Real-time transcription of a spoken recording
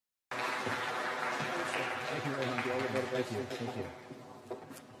Thank you. Thank you.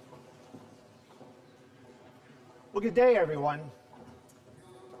 Well, good day, everyone.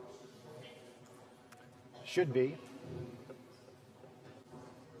 Should be.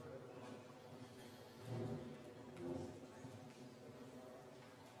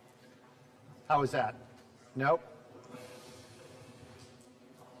 How was that? Nope.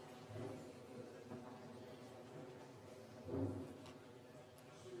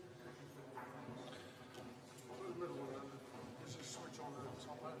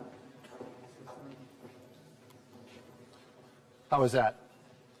 How was that?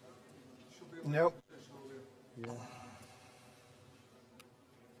 Nope. Yeah.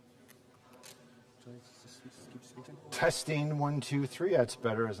 Testing 1, 2, 3. That's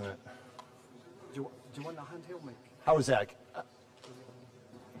better, isn't it? Do you want the handheld mic? How was that?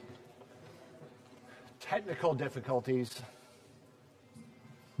 Technical difficulties.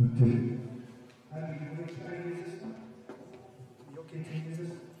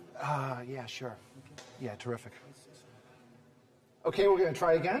 Yeah, sure. Yeah, terrific. Okay, we're going to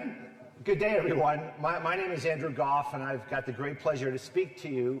try again. Good day, everyone. My name is Andrew Gough, and I've got the great pleasure to speak to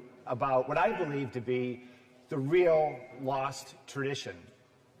you about what I believe to be the real lost tradition.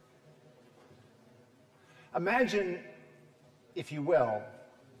 Imagine, if you will,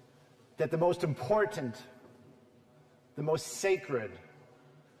 that the most important, the most sacred,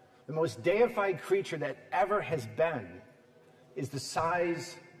 the most deified creature that ever has been is the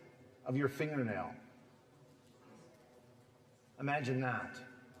size of your fingernail. Imagine that.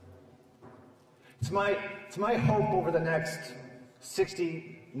 It's my hope over the next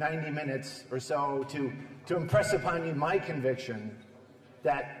 60, 90 minutes or so to impress upon you my conviction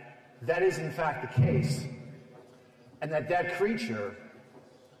that that is in fact the case, and that creature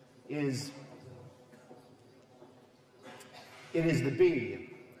is the bee,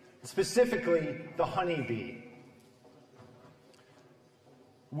 specifically the honeybee.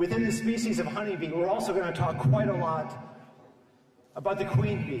 Within the species of honeybee, we're also going to talk quite a lot about the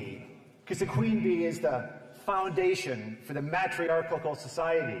queen bee, because the queen bee is the foundation for the matriarchal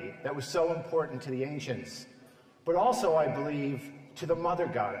society that was so important to the ancients, but also, I believe, to the mother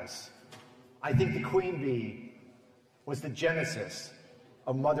goddess. I think the queen bee was the genesis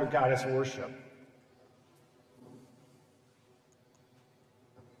of mother goddess worship.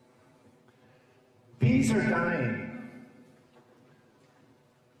 Bees are dying,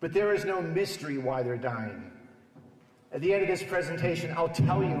 but there is no mystery why they're dying. At the end of this presentation, I'll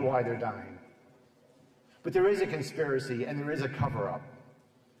tell you why they're dying. But there is a conspiracy and there is a cover-up.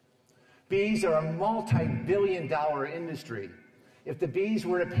 Bees are a multi-billion-dollar industry. If the bees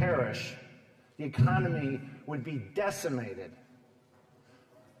were to perish, the economy would be decimated.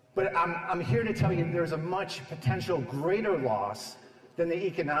 But I'm here to tell you there's a much potential greater loss than the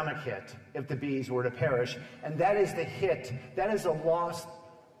economic hit if the bees were to perish. And that is the hit, that is a lost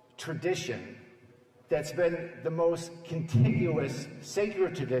tradition that's been the most contiguous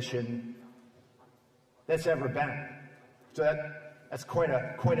sacred tradition that's ever been. So that's quite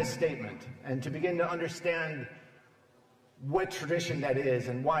a statement. And to begin to understand what tradition that is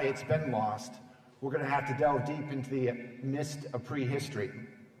and why it's been lost, we're going to have to delve deep into the mist of prehistory.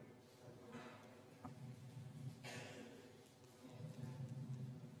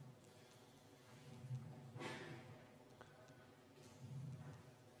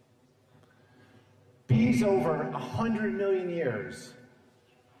 Bees over 100 million years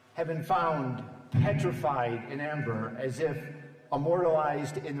have been found petrified in amber as if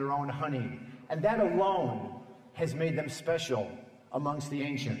immortalized in their own honey. And that alone has made them special amongst the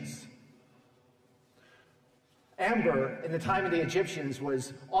ancients. Amber, in the time of the Egyptians,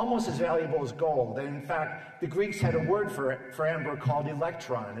 was almost as valuable as gold. And in fact, the Greeks had a word for amber called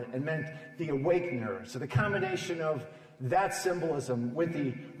electron. It meant the awakener. So the combination of that symbolism with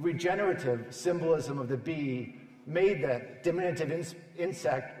the regenerative symbolism of the bee made that diminutive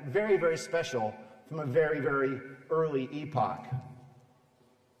insect very, very special from a very, very early epoch.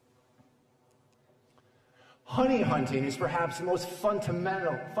 Honey hunting is perhaps the most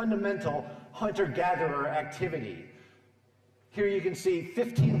fundamental hunter-gatherer activity. Here you can see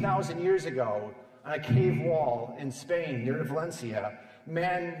 15,000 years ago on a cave wall in Spain near Valencia,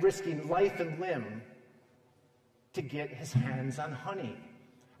 man risking life and limb to get his hands on honey.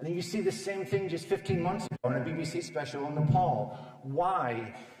 And then you see the same thing just 15 months ago in a BBC special in Nepal.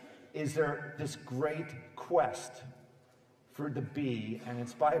 Why is there this great quest for the bee and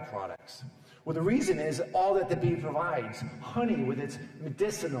its byproducts? Well, the reason is all that the bee provides. Honey with its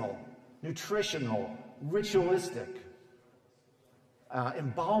medicinal, nutritional, ritualistic,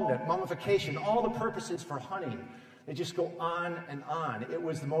 embalmment, mummification, all the purposes for honey. They just go on and on. It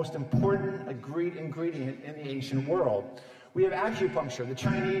was the most important ingredient in the ancient world. We have acupuncture. The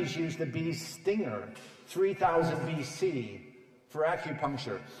Chinese used the bee's stinger 3000 BC for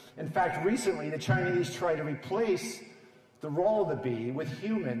acupuncture. In fact, recently the Chinese tried to replace the role of the bee with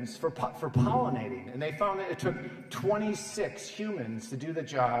humans for pollinating, and they found that it took 26 humans to do the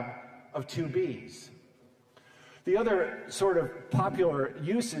job of 2 bees. The other sort of popular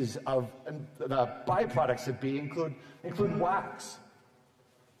uses of the byproducts of bee include wax.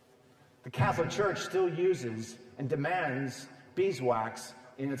 The Catholic Church still uses and demands beeswax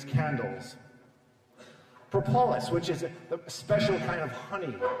in its candles. Propolis, which is a special kind of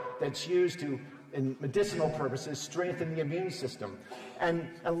honey that's used to, in medicinal purposes, strengthen the immune system. And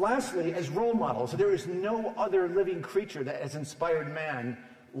lastly, as role models, there is no other living creature that has inspired man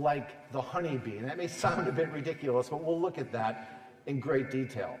like the honeybee. And that may sound a bit ridiculous, but we'll look at that in great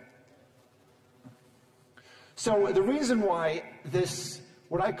detail. So the reason why this,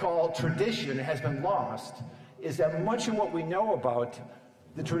 what I call tradition, has been lost is that much of what we know about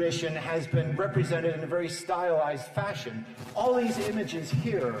the tradition has been represented in a very stylized fashion. All these images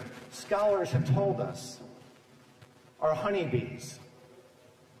here, scholars have told us, are honeybees.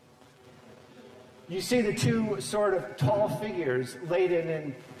 You see the 2 sort of tall figures laid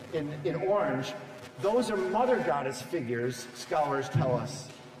in orange. Those are mother goddess figures, scholars tell us,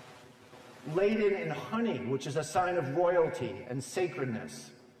 laden in honey, which is a sign of royalty and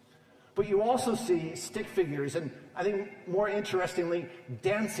sacredness. But you also see stick figures, and I think more interestingly,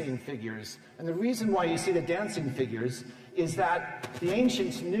 dancing figures. And the reason why you see the dancing figures is that the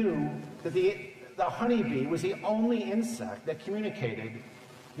ancients knew that the honeybee was the only insect that communicated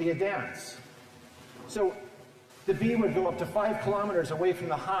via dance. So the bee would go up to 5 kilometers away from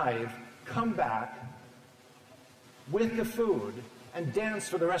the hive, come back with the food, and dance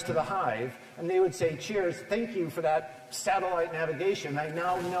for the rest of the hive, and they would say, cheers, thank you for that satellite navigation. I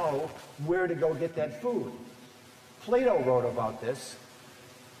now know where to go get that food. Plato wrote about this.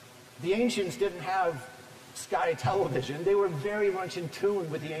 The ancients didn't have sky television. They were very much in tune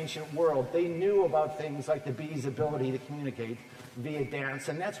with the ancient world. They knew about things like the bee's ability to communicate via dance,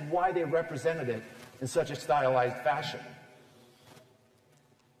 and that's why they represented it in such a stylized fashion.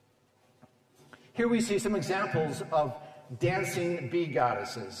 Here we see some examples of dancing bee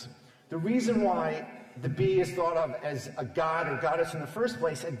goddesses. The reason why the bee is thought of as a god or goddess in the first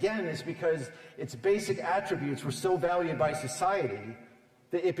place, again, is because its basic attributes were so valued by society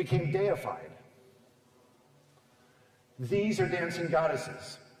that it became deified. These are dancing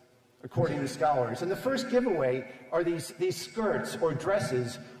goddesses, according to scholars. And the first giveaway are these skirts or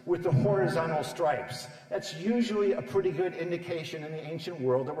dresses with the horizontal stripes. That's usually a pretty good indication in the ancient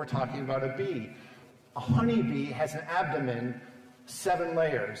world that we're talking about a bee. A honeybee has an abdomen, 7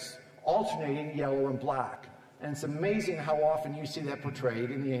 layers, alternating yellow and black. And it's amazing how often you see that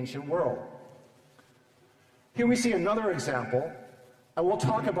portrayed in the ancient world. Here we see another example, and we'll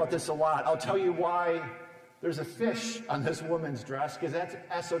talk about this a lot. I'll tell you why there's a fish on this woman's dress, because that's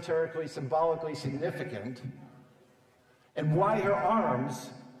esoterically, symbolically significant, and why her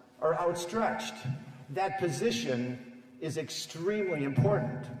arms are outstretched. That position is extremely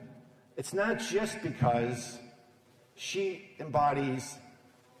important. It's not just because she embodies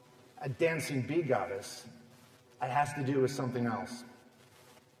a dancing bee goddess. It has to do with something else.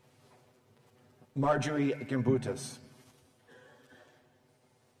 Marjorie Gimbutas.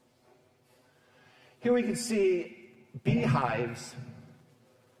 Here we can see beehives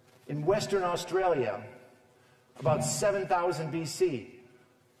in Western Australia about 7000 BC.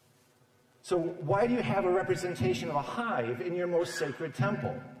 So why do you have a representation of a hive in your most sacred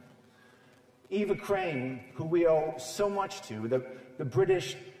temple? Eva Crane, who we owe so much to, the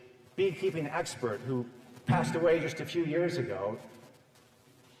British beekeeping expert who passed away just a few years ago,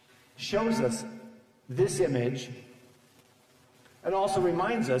 shows us this image and also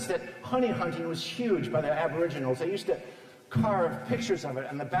reminds us that honey hunting was huge by the Aboriginals. They used to carve pictures of it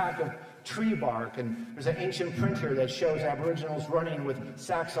on the back of tree bark, and there's an ancient print here that shows Aboriginals running with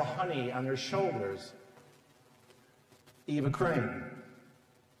sacks of honey on their shoulders. Eva Crane.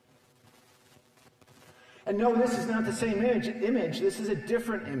 And no, this is not the same image. This is a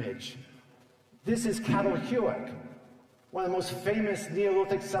different image. This is Catalhuic, one of the most famous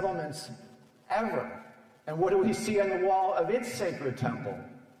Neolithic settlements ever. And what do we see on the wall of its sacred temple?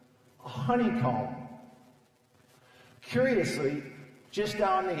 A honeycomb. Curiously, just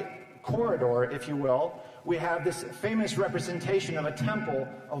down the corridor, if you will, we have this famous representation of a temple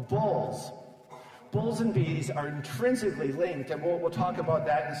of bulls. Bulls and bees are intrinsically linked, and we'll talk about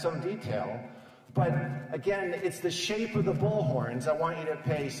that in some detail. But again, it's the shape of the bull horns I want you to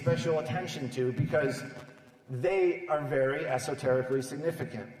pay special attention to, because they are very esoterically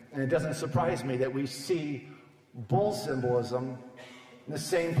significant. And it doesn't surprise me that we see bull symbolism in the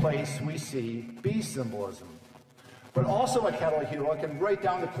same place we see bee symbolism. But also a kettle helix, and right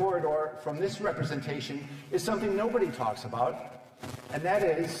down the corridor from this representation, is something nobody talks about, and that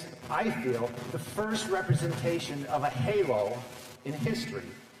is, I feel, the first representation of a halo in history.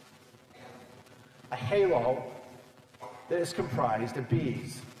 A halo that is comprised of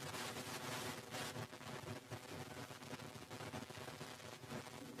bees.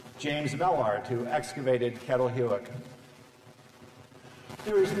 James Mellard, who excavated Kettle Hewick.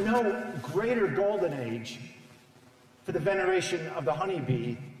 There is no greater golden age for the veneration of the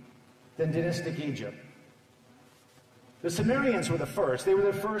honeybee than dynastic Egypt. The Sumerians were the first. They were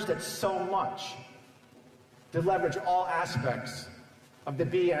the first at so much to leverage all aspects of the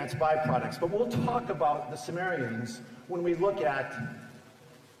bee and its byproducts. But we'll talk about the Sumerians when we look at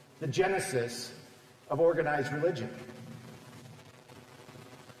the genesis of organized religion.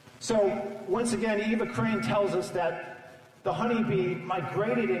 So, once again, Eva Crane tells us that the honeybee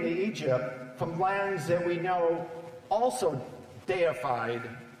migrated into Egypt from lands that we know also deified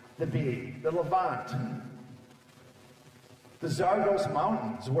the bee, the Levant, the Zagros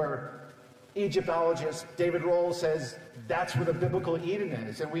Mountains, where Egyptologist David Roll says that's where the biblical Eden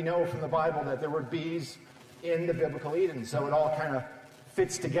is. And we know from the Bible that there were bees in the biblical Eden, so it all kind of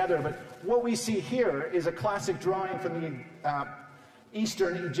fits together. But what we see here is a classic drawing from the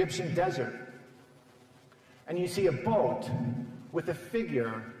Eastern Egyptian desert. And you see a boat with a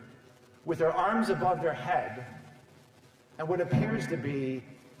figure with their arms above their head and what appears to be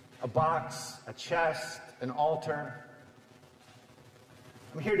a box, a chest, an altar.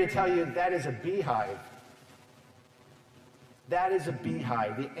 I'm here to tell you that is a beehive. That is a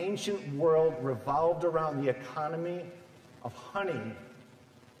beehive. The ancient world revolved around the economy of honey,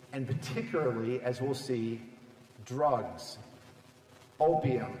 and particularly, as we'll see, drugs.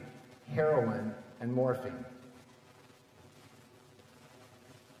 Opium, heroin, and morphine.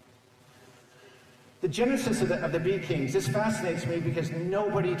 The genesis of the bee kings, this fascinates me because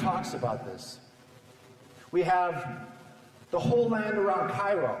nobody talks about this. We have the whole land around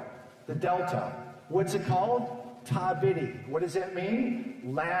Cairo, the Delta. What's it called? Tabidi. What does that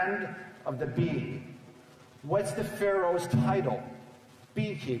mean? Land of the bee. What's the pharaoh's title?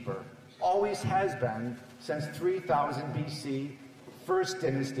 Beekeeper. Always has been since 3000 BC. First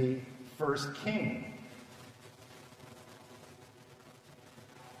dynasty, first king.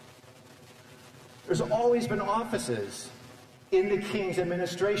 There's always been offices in the king's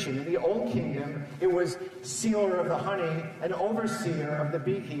administration. In the Old Kingdom, it was sealer of the honey and overseer of the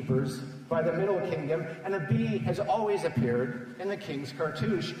beekeepers by the Middle Kingdom, and a bee has always appeared in the king's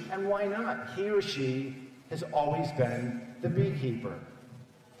cartouche. And why not? He or she has always been the beekeeper.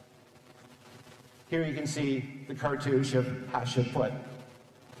 Here you can see the cartouche of Hatshepsut.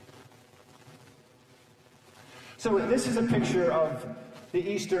 So this is a picture of the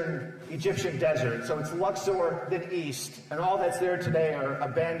Eastern Egyptian desert. So it's Luxor, then east, and all that's there today are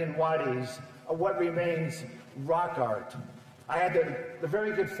abandoned wadis of what remains rock art. I had the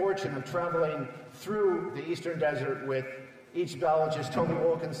very good fortune of traveling through the Eastern desert with Egyptologist Toby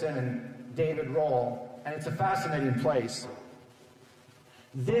Wilkinson and David Roll, and it's a fascinating place.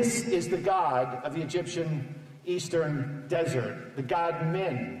 This is the god of the Egyptian Eastern desert, the god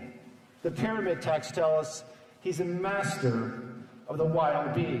Min. The pyramid texts tell us he's a master of the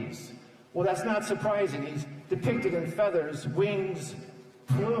wild bees. Well, that's not surprising. He's depicted in feathers, wings,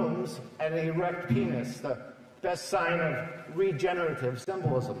 plumes, and an erect penis, the best sign of regenerative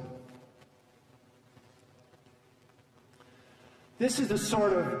symbolism. This is the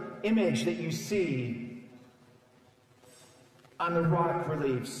sort of image that you see on the rock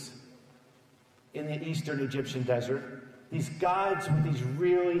reliefs in the Eastern Egyptian desert. These gods with these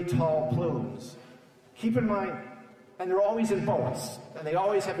really tall plumes. Keep in mind, and they're always in boats, and they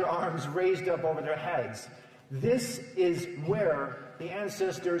always have their arms raised up over their heads. This is where the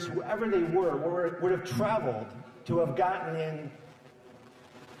ancestors, whoever they were would have traveled to have gotten in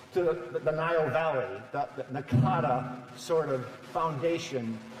to the Nile Valley, the Nakata sort of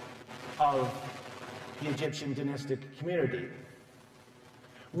foundation of the Egyptian dynastic community.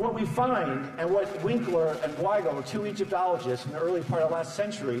 What we find, and what Winkler and Weigel, two Egyptologists in the early part of last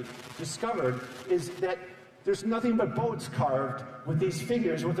century, discovered, is that there's nothing but boats carved with these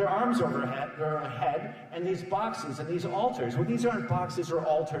figures with their arms over their head, and these boxes and these altars. Well, these aren't boxes or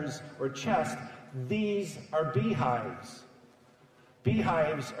altars or chests. These are beehives.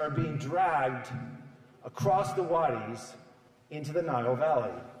 Beehives are being dragged across the wadis into the Nile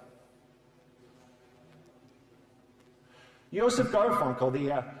Valley. Joseph Garfunkel,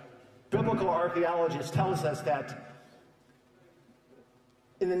 the Biblical archaeologists tells us that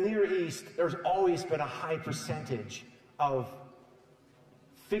in the Near East, there's always been a high percentage of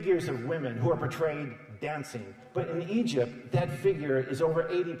figures of women who are portrayed dancing. But in Egypt, that figure is over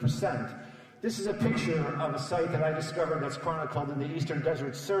 80%. This is a picture of a site that I discovered that's chronicled in the Eastern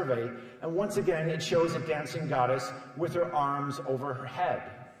Desert Survey. And once again, it shows a dancing goddess with her arms over her head.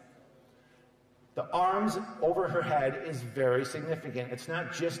 The arms over her head is very significant. It's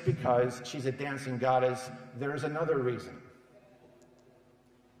not just because she's a dancing goddess. There's another reason.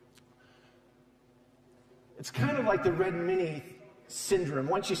 It's kind of like the red mini syndrome.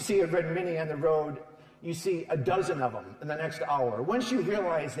 Once you see a red mini on the road, you see a dozen of them in the next hour. Once you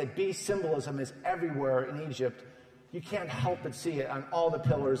realize that bee symbolism is everywhere in Egypt, you can't help but see it on all the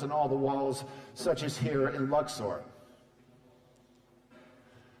pillars and all the walls, such as here in Luxor.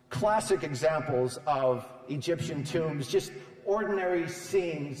 Classic examples of Egyptian tombs, just ordinary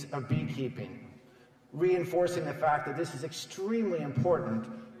scenes of beekeeping, reinforcing the fact that this is extremely important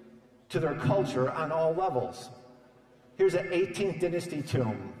to their culture on all levels. Here's an 18th dynasty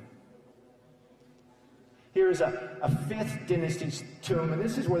tomb. Here's a 5th dynasty tomb, and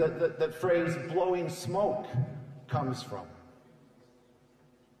this is where the phrase blowing smoke comes from.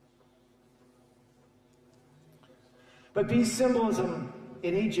 But bee symbolism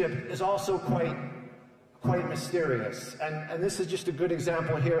in Egypt is also quite mysterious, and this is just a good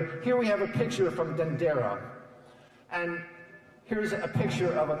example here. Here we have a picture from Dendera, and here's a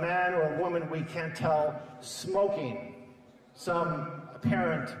picture of a man or a woman, we can't tell, smoking some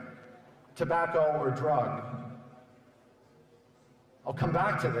apparent tobacco or drug. I'll come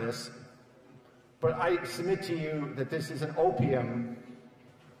back to this, but I submit to you that this is an opium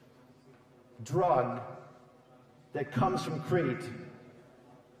drug that comes from Crete,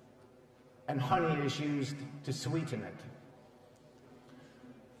 and honey is used to sweeten it.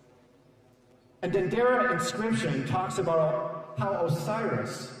 And Dendera inscription talks about how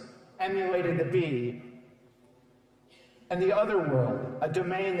Osiris emulated the bee and the other world, a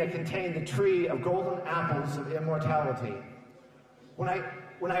domain that contained the tree of golden apples of immortality. When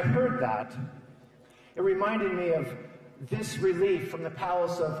I heard that, it reminded me of this relief from the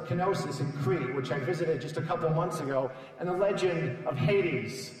Palace of Knossos in Crete, which I visited just a couple months ago, and the legend of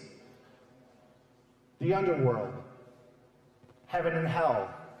Hades, the underworld, heaven and hell,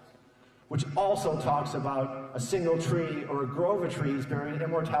 which also talks about a single tree or a grove of trees bearing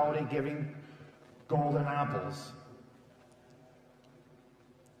immortality, giving golden apples.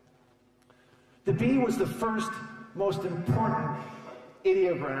 The bee was the first most important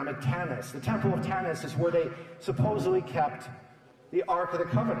ideogram at Tanis. The Temple of Tanis is where they supposedly kept the Ark of the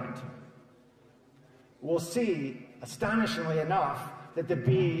Covenant. We'll see, astonishingly enough, that the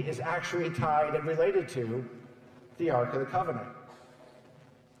bee is actually tied and related to the Ark of the Covenant.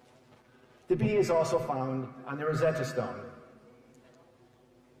 The bee is also found on the Rosetta Stone.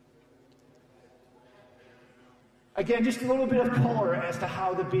 Again, just a little bit of color as to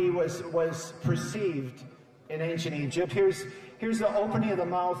how the bee was perceived in ancient Egypt. Here's the opening of the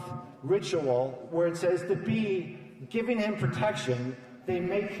mouth ritual where it says, the bee, giving him protection, they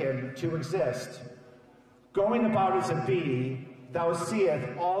make him to exist. Going about as a bee, thou seest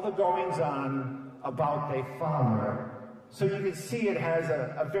all the goings on about thy father. So you can see it has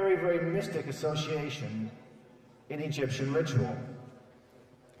a very, very mystic association in Egyptian ritual.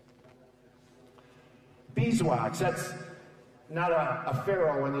 Beeswax, that's not a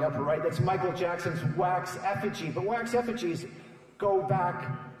pharaoh in the upper right, that's Michael Jackson's wax effigy. But wax effigies go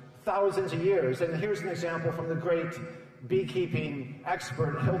back thousands of years. And here's an example from the great beekeeping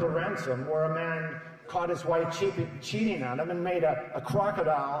expert Hilda Ransom, where a man caught his wife cheating on him and made a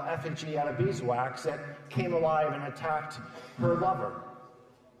crocodile effigy out of beeswax that came alive and attacked her lover.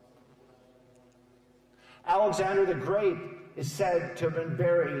 Alexander the Great is said to have been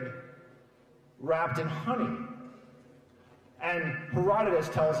buried wrapped in honey. And Herodotus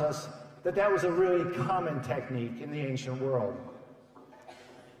tells us that that was a really common technique in the ancient world.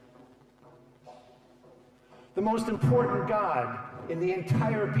 The most important god in the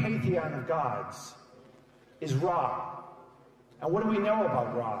entire pantheon of gods is Ra. And what do we know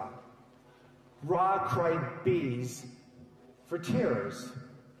about Ra? Ra cried bees for tears.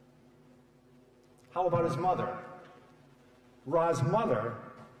 How about his mother? Ra's mother,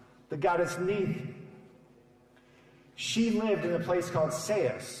 the goddess Neith, she lived in a place called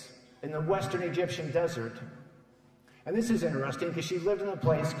Sais in the western Egyptian desert. And this is interesting because she lived in a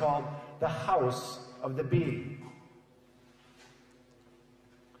place called the House of the Bee.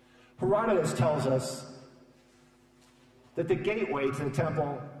 Herodotus tells us that the gateway to the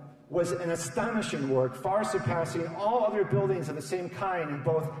temple was an astonishing work, far surpassing all other buildings of the same kind in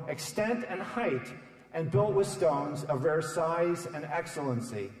both extent and height, and built with stones of rare size and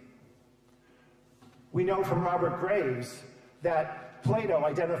excellency. We know from Robert Graves that Plato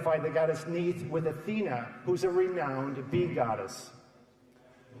identified the goddess Neith with Athena, who's a renowned bee goddess.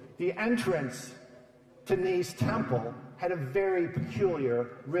 The entrance to Neith's temple had a very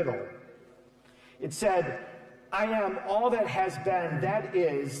peculiar riddle. It said, "I am all that has been, that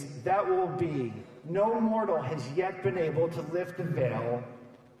is, that will be. No mortal has yet been able to lift the veil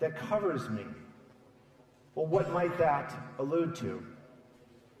that covers me." Well, what might that allude to?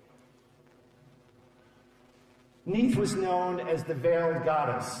 Neith was known as the veiled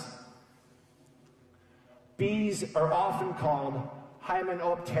goddess. Bees are often called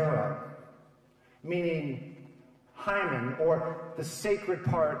hymenoptera, meaning hymen, or the sacred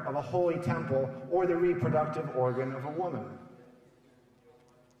part of a holy temple, or the reproductive organ of a woman.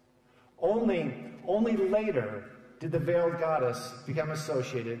 Only later did the veiled goddess become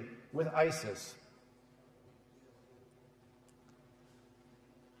associated with Isis.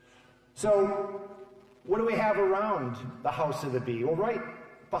 So, what do we have around the house of the bee? Well, right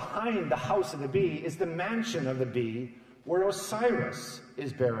behind the house of the bee is the mansion of the bee, where Osiris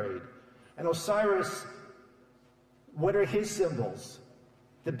is buried. And Osiris, what are his symbols?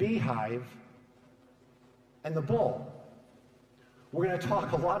 The beehive and the bull. We're going to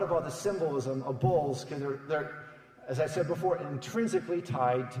talk a lot about the symbolism of bulls because they're, as I said before, intrinsically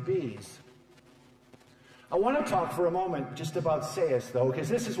tied to bees. I want to talk for a moment just about Sais, though, because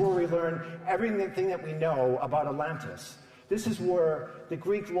this is where we learn everything that we know about Atlantis. This is where the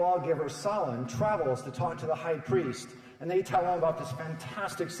Greek lawgiver Solon travels to talk to the high priest, and they tell him about this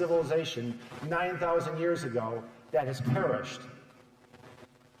fantastic civilization 9,000 years ago that has perished.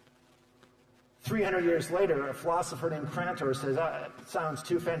 300 years later, a philosopher named Crantor says, "It sounds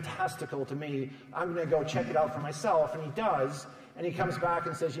too fantastical to me. I'm going to go check it out for myself." And he does, and he comes back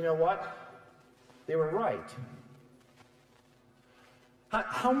and says, "You know what? They were right."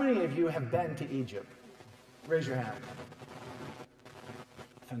 How many of you have been to Egypt? Raise your hand.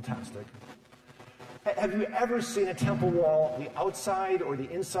 Fantastic. Have you ever seen a temple wall, the outside or the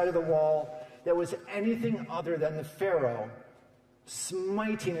inside of the wall, that was anything other than the pharaoh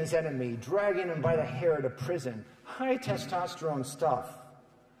smiting his enemy, dragging him by the hair to prison? High testosterone stuff.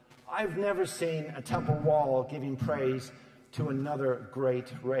 I've never seen a temple wall giving praise to another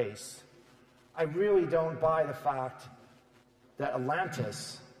great race. I really don't buy the fact that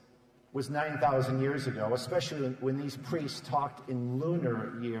Atlantis was 9,000 years ago, especially when these priests talked in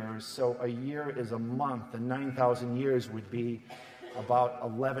lunar years. So a year is a month, and 9,000 years would be about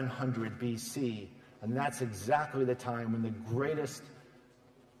 1100 BC. And that's exactly the time when the greatest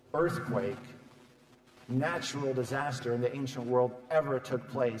earthquake, natural disaster in the ancient world ever took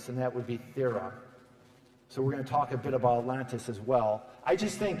place, and that would be Thera. So we're going to talk a bit about Atlantis as well. I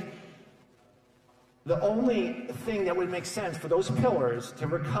just think the only thing that would make sense for those pillars to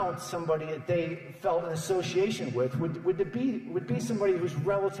recount somebody that they felt an association with would be somebody who's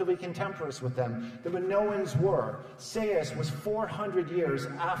relatively contemporaneous with them. The Minoans were. Sais was 400 years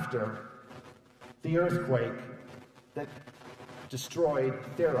after the earthquake that destroyed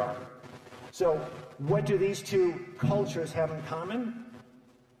Thera. So what do these two cultures have in common?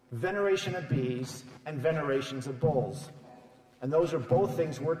 Veneration of bees and venerations of bulls. And those are both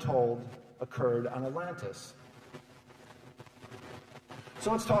things we're told occurred on Atlantis.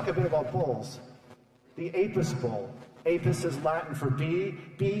 So let's talk a bit about bulls. The Apis bull. Apis is Latin for bee.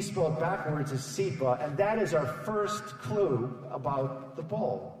 Bee spelled backwards is Sepa, and that is our first clue about the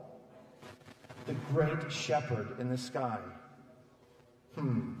bull. The great shepherd in the sky.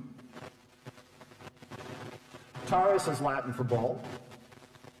 Taurus is Latin for bull.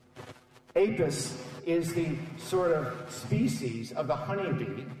 Apis is the sort of species of the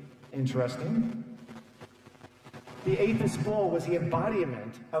honeybee. Interesting. The Apis bull was the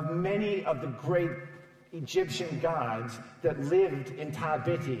embodiment of many of the great Egyptian gods that lived in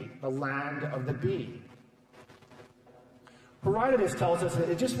Tabiti, the land of the bee. Herodotus tells us that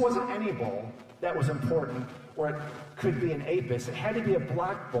it just wasn't any bull that was important, or it could be an Apis. It had to be a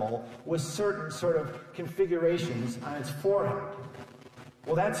black bull with certain sort of configurations on its forehead.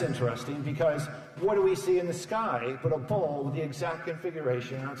 Well, that's interesting because what do we see in the sky but a bull with the exact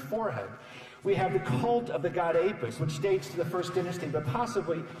configuration on its forehead? We have the cult of the god Apis, which dates to the first dynasty, but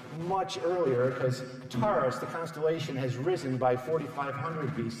possibly much earlier because Taurus, the constellation, has risen by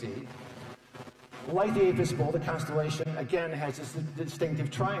 4500 BC. Like the Apis bull, the constellation, again, has this distinctive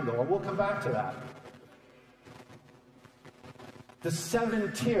triangle, and we'll come back to that. The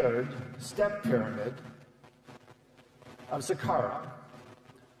seven-tiered step pyramid of Saqqara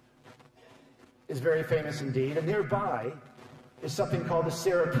is very famous indeed, and nearby is something called the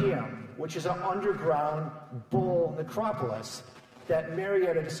Serapeum, which is an underground bull necropolis that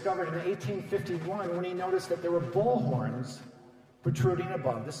Marietta discovered in 1851 when he noticed that there were bull horns protruding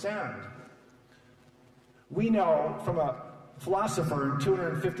above the sand. We know from a philosopher in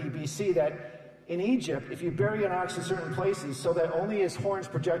 250 BC that in Egypt, if you bury an ox in certain places so that only his horns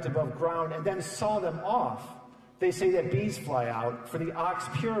project above ground and then saw them off, they say that bees fly out, for the ox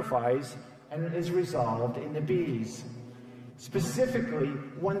purifies and is resolved into bees. Specifically,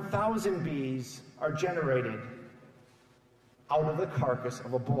 1,000 bees are generated out of the carcass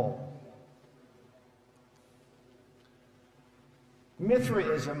of a bull.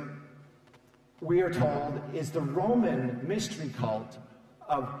 Mithraism, we are told, is the Roman mystery cult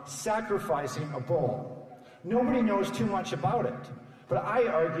of sacrificing a bull. Nobody knows too much about it, but I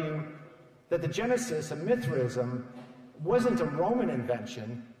argue that the genesis of Mithraism wasn't a Roman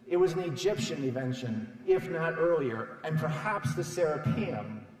invention, it was an Egyptian invention, if not earlier, and perhaps the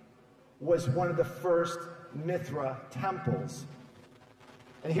Serapeum was one of the first Mithra temples.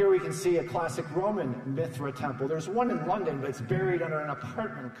 And here we can see a classic Roman Mithra temple. There's one in London, but it's buried under an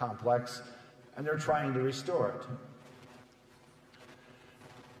apartment complex, and they're trying to restore it.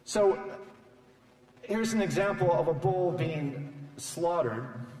 So here's an example of a bull being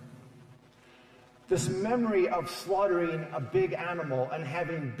slaughtered. This memory of slaughtering a big animal and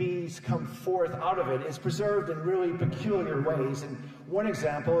having bees come forth out of it is preserved in really peculiar ways. And one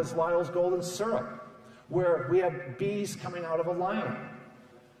example is Lyle's Golden Syrup, where we have bees coming out of a lion.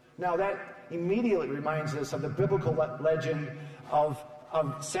 Now that immediately reminds us of the biblical legend of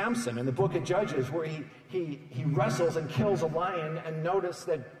Samson in the book of Judges, where he wrestles and kills a lion and notice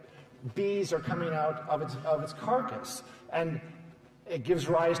that bees are coming out of its carcass. And it gives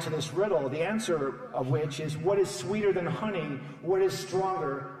rise to this riddle, the answer of which is, what is sweeter than honey? What is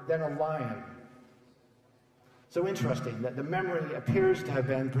stronger than a lion? So interesting that the memory appears to have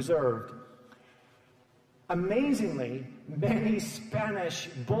been preserved. Amazingly, many Spanish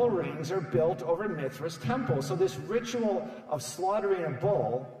bull rings are built over Mithra's temple. So this ritual of slaughtering a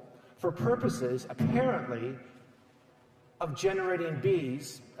bull for purposes, apparently, of generating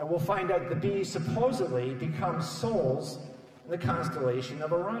bees, and we'll find out the bees supposedly become souls in the constellation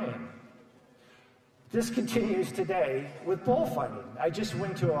of Orion. This continues today with bullfighting. I just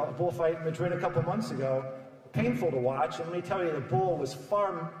went to a bullfight in Madrid a couple months ago. Painful to watch, and let me tell you, the bull was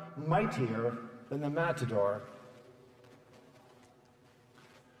far mightier than the matador.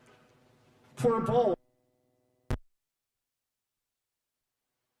 For a bull,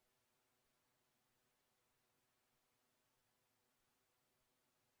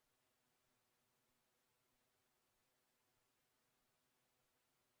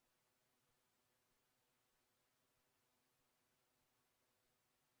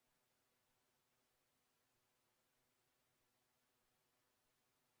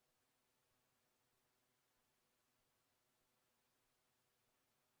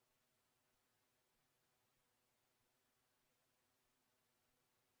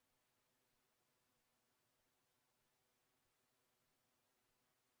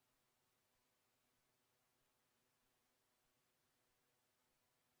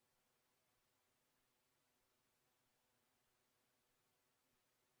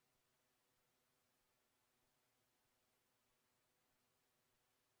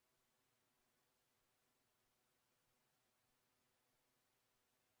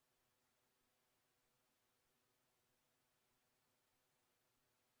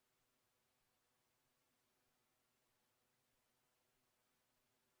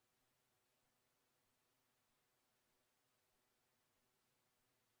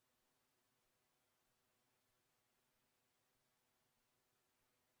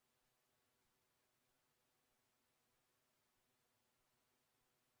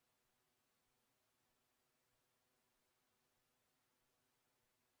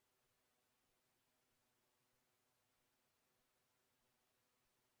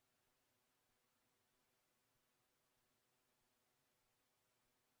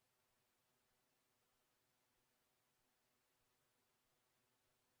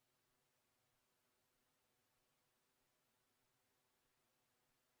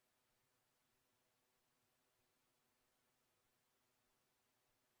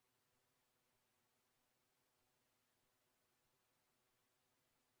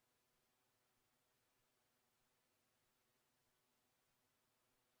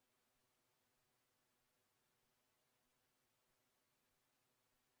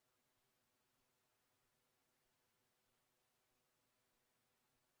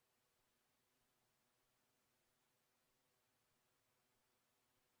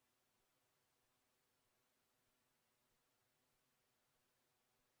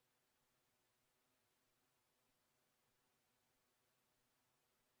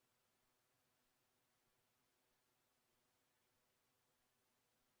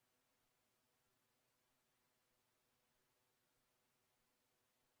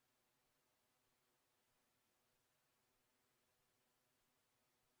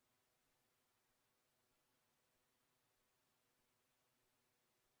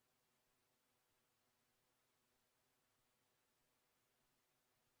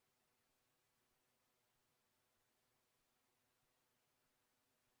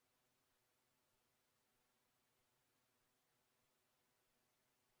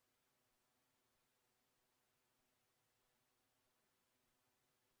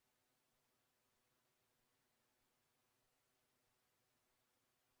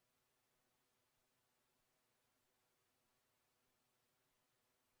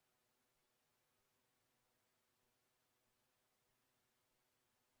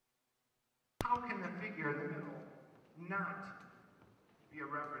 not be a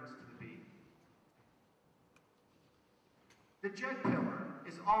reference to the bee. The jet pillar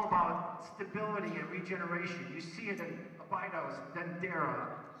is all about stability and regeneration. You see it in Abydos, Dendera.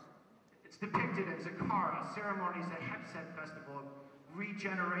 It's depicted in Zakara, ceremonies at Hexagon festival of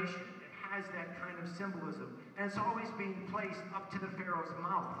regeneration. It has that kind of symbolism. And it's always being placed up to the pharaoh's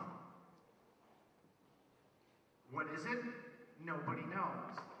mouth. What is it? Nobody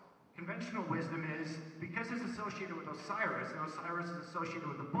knows. Conventional wisdom is, because it's associated with Osiris, and Osiris is associated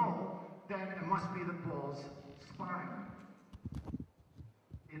with the bull, then it must be the bull's spine.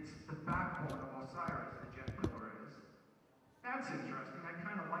 It's the backbone of Osiris, the jet pillar is. That's interesting. I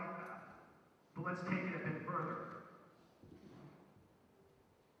kind of like that. But let's take it a bit further.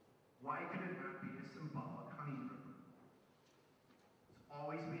 Why could it not be a symbolic honeycomb? It's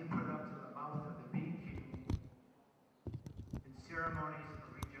always being put up to the mouth of the bee king in ceremonies of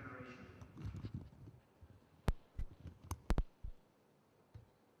regeneration.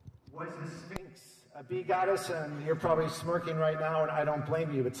 Was the Sphinx a bee goddess? And you're probably smirking right now, and I don't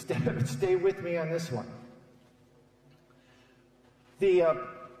blame you, but stay with me on this one.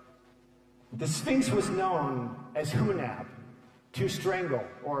 The Sphinx was known as Hunab, to strangle,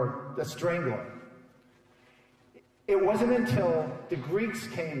 or the strangler. It wasn't until the Greeks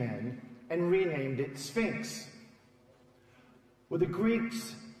came in and renamed it Sphinx. Well, the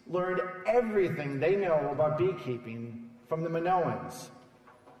Greeks learned everything they know about beekeeping from the Minoans.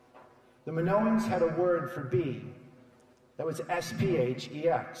 The Minoans had a word for bee. That was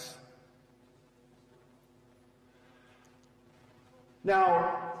S-P-H-E-X.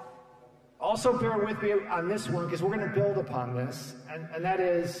 Now, also bear with me on this one, because we're going to build upon this, and that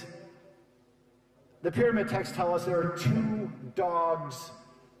is, the pyramid texts tell us there are two dogs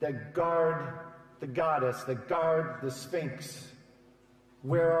that guard the goddess, that guard the Sphinx.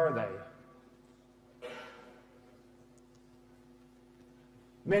 Where are they?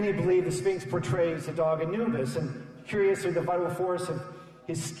 Many believe the Sphinx portrays the dog Anubis, and curiously, the vital force of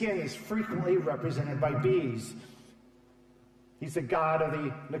his skin is frequently represented by bees. He's the god of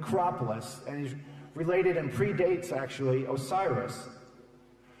the necropolis, and he's related and predates, actually, Osiris.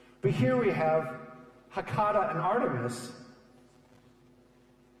 But here we have Hecata and Artemis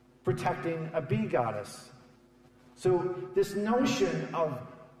protecting a bee goddess. So this notion of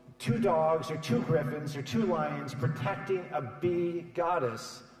two dogs or two griffins or two lions protecting a bee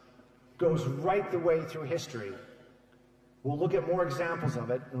goddess goes right the way through history. We'll look at more examples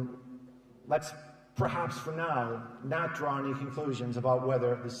of it, and let's perhaps for now not draw any conclusions about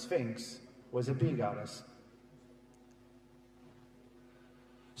whether the Sphinx was a bee goddess.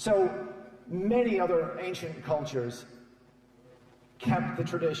 So many other ancient cultures kept the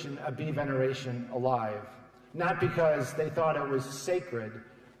tradition of bee veneration alive, not because they thought it was sacred,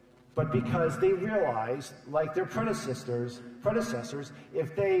 but because they realized, like their predecessors,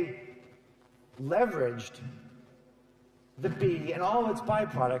 if they leveraged the bee and all its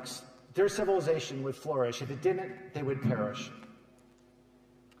byproducts, their civilization would flourish. If it didn't, they would perish.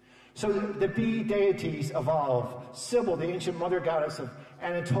 So the bee deities evolve. Sibyl, the ancient mother goddess of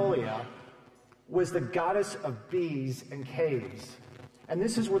Anatolia, was the goddess of bees and caves. And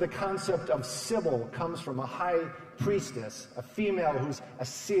this is where the concept of Sibyl comes from, a high priestess, a female who's a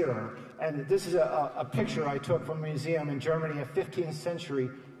seer. And this is a picture I took from a museum in Germany, a 15th century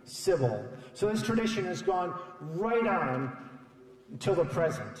Sibyl. So this tradition has gone right on until the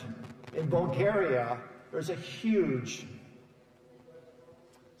present. In Bulgaria, there's a huge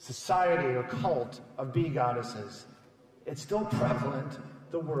society or cult of bee goddesses. It's still prevalent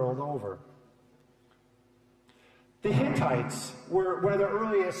the world over. The Hittites were one of the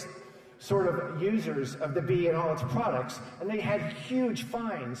earliest sort of users of the bee and all its products, and they had huge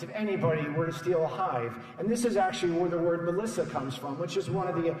fines if anybody were to steal a hive. And this is actually where the word Melissa comes from, which is one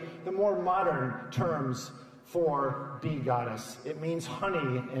of the more modern terms for bee goddess. It means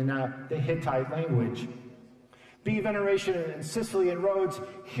honey in the Hittite language. Bee veneration in Sicily and Rhodes.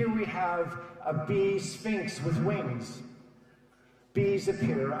 Here we have a bee sphinx with wings. Bees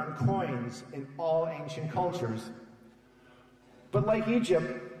appear on coins in all ancient cultures. But like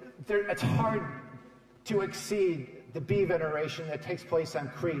Egypt, it's hard to exceed the bee veneration that takes place on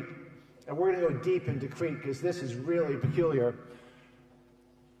Crete. And we're going to go deep into Crete because this is really peculiar.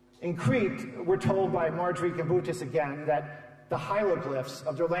 In Crete, we're told by Marjorie Gambutis again that the hieroglyphs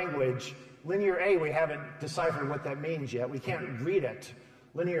of their language, linear A, we haven't deciphered what that means yet. We can't read it.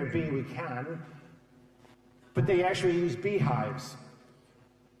 Linear B, we can. But they actually use beehives.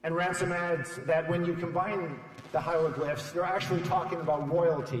 And Ransom adds that when you combine the hieroglyphs, they're actually talking about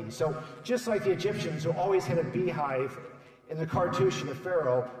royalty. So just like the Egyptians who always had a beehive in the cartouche of the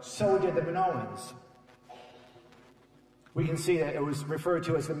pharaoh, so did the Minoans. We can see that it was referred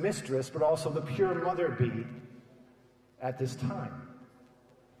to as the mistress, but also the pure mother bee at this time.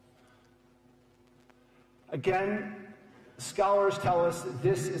 Again, scholars tell us that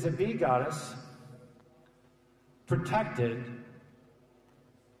this is a bee goddess protected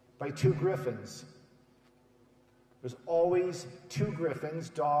by two griffins. There's always two griffins,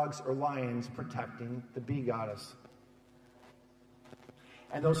 dogs or lions, protecting the bee goddess.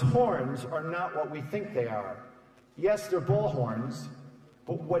 And those horns are not what we think they are. Yes, they're bull horns,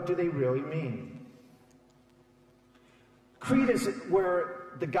 but what do they really mean? Crete is where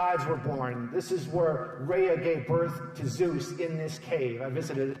the gods were born. This is where Rhea gave birth to Zeus in this cave. I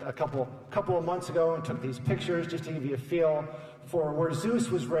visited a couple of months ago and took these pictures just to give you a feel for where Zeus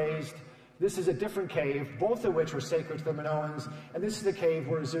was raised. This is a different cave, both of which were sacred to the Minoans, and this is the cave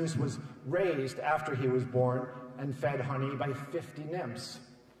where Zeus was raised after he was born and fed honey by 50 nymphs.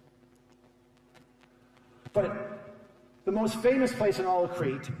 But the most famous place in all of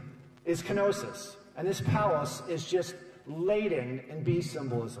Crete is Knossos, and this palace is just laden in bee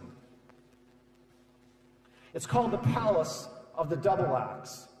symbolism. It's called the Palace of the Double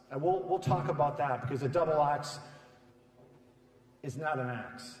Axe, and we'll talk about that because the double axe is not an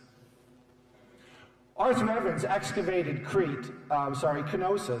axe. Arthur Evans excavated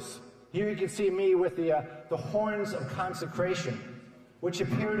Knossos. Here you can see me with the horns of consecration, which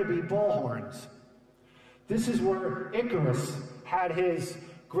appear to be bull horns. This is where Icarus had his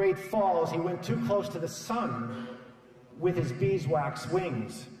great fall as he went too close to the sun with his beeswax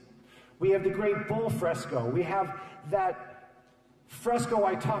wings. We have the great bull fresco. We have that fresco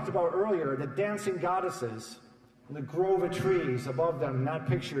I talked about earlier, the dancing goddesses, and the grove of trees above them, not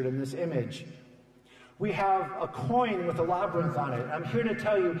pictured in this image. We have a coin with a labyrinth on it. I'm here to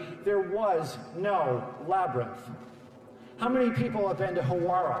tell you there was no labyrinth. How many people have been to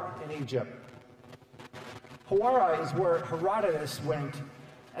Hawara in Egypt? Hawara is where Herodotus went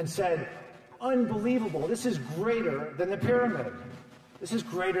and said, unbelievable, this is greater than the pyramid. This is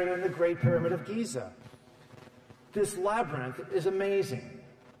greater than the Great Pyramid of Giza. This labyrinth is amazing.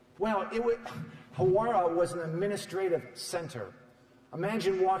 Well, Hawara was an administrative center.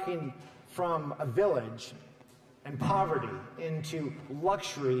 Imagine walking from a village and poverty into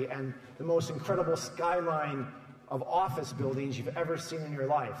luxury and the most incredible skyline of office buildings you've ever seen in your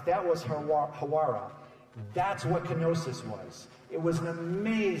life. That was Hawara. That's what Knossos was. It was an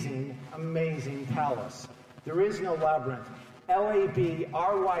amazing, amazing palace. There is no labyrinth.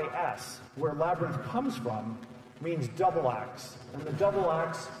 Labrys, where labyrinth comes from, means double axe. And the double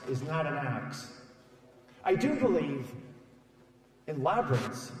axe is not an axe. I do believe in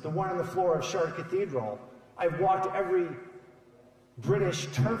labyrinths, the one on the floor of Chartres Cathedral. I've walked every British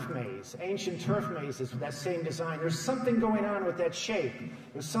turf maze, ancient turf mazes with that same design. There's something going on with that shape.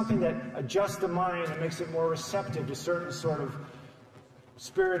 There's something that adjusts the mind and makes it more receptive to certain sort of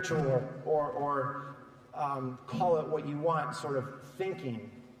spiritual or call it what you want, sort of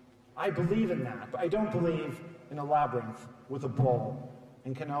thinking. I believe in that, but I don't believe in a labyrinth with a bull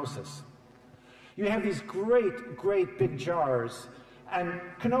in Knossos. You have these great, great big jars, and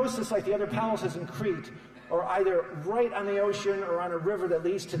Knossos, like the other palaces in Crete, are either right on the ocean or on a river that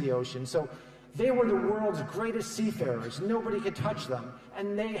leads to the ocean. So they were the world's greatest seafarers. Nobody could touch them,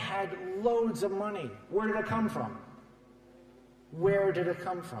 and they had loads of money. Where did it come from? Where did it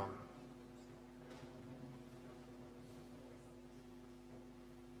come from?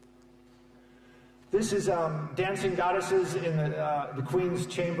 This is dancing goddesses in the queen's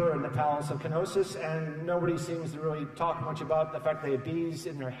chamber in the palace of Knossos, and nobody seems to really talk much about the fact they have bees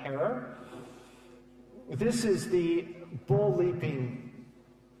in their hair. This is the bull leaping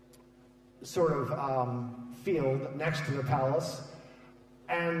sort of field next to the palace,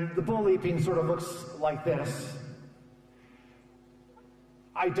 and the bull leaping sort of looks like this.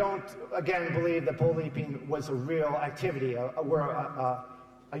 I don't, again, believe that bull leaping was a real activity where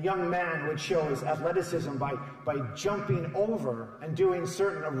a young man would show his athleticism by jumping over and doing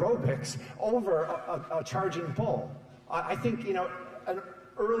certain aerobics over a charging bull. I think, an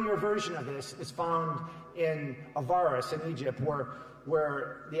earlier version of this is found in Avaris in Egypt,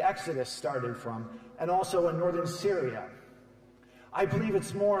 where the Exodus started from, and also in northern Syria. I believe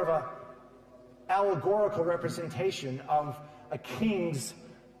it's more of a allegorical representation of a king's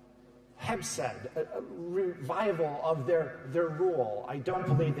Hexagon, a revival of their rule. I don't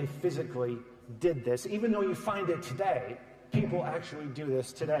believe they physically did this, even though you find it today. People actually do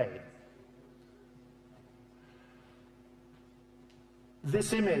this today.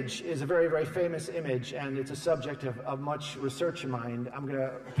 This image is a very, very famous image, and it's a subject of much research of mine. I'm going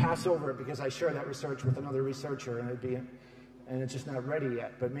to pass over it because I share that research with another researcher, and it's just not ready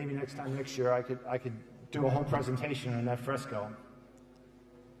yet. But maybe next year, I could do a whole presentation on that fresco.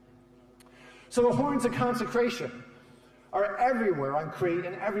 So the horns of consecration are everywhere on Crete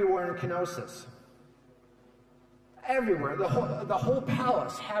and everywhere in Kenosis. Everywhere. The whole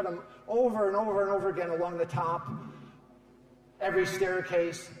palace had them over and over and over again along the top. Every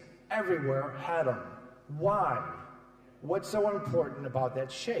staircase, everywhere had them. Why? What's so important about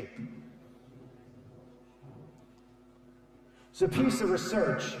that shape? It's a piece of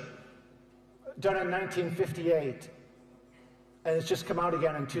research done in 1958, and it's just come out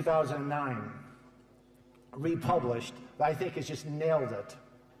again in 2009, republished, that I think has just nailed it.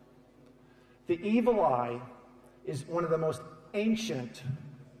 The evil eye is one of the most ancient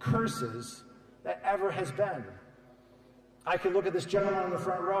curses that ever has been. I could look at this gentleman in the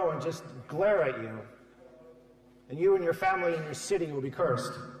front row and just glare at you, and you and your family and your city will be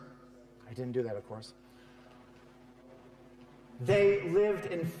cursed. I didn't do that, of course. They lived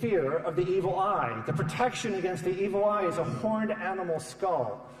in fear of the evil eye. The protection against the evil eye is a horned animal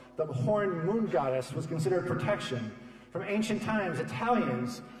skull. The horned moon goddess was considered protection. From ancient times,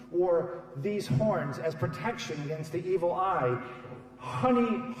 Italians wore these horns as protection against the evil eye.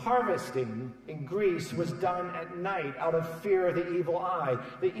 Honey harvesting in Greece was done at night out of fear of the evil eye.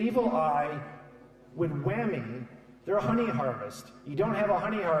 The evil eye would whammy their honey harvest. You don't have a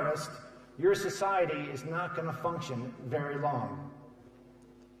honey harvest, your society is not going to function very long.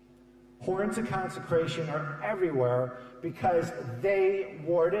 Horns of consecration are everywhere because they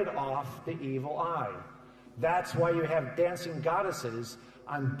warded off the evil eye. That's why you have dancing goddesses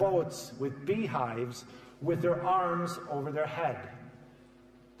on boats with beehives with their arms over their head.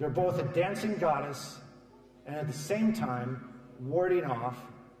 They're both a dancing goddess and at the same time warding off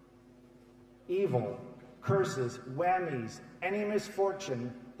evil, curses, whammies, any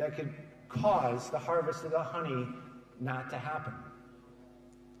misfortune that could cause the harvest of the honey not to happen.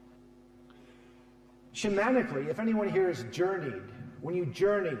 Shamanically, if anyone here has journeyed, when you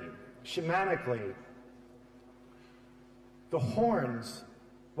journey shamanically, the horns,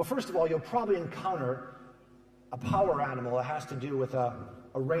 well, first of all, you'll probably encounter a power animal that has to do with a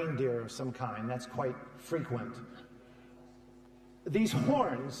reindeer of some kind. That's quite frequent. These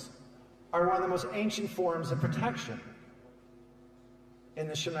horns are one of the most ancient forms of protection in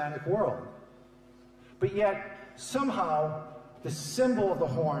the shamanic world. But yet, somehow, the symbol of the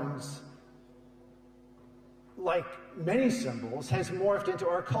horns, like many symbols, has morphed into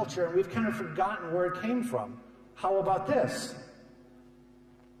our culture, and we've kind of forgotten where it came from. How about this?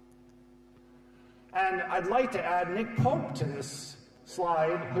 And I'd like to add Nick Pope to this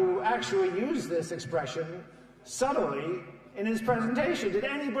slide, who actually used this expression subtly in his presentation. Did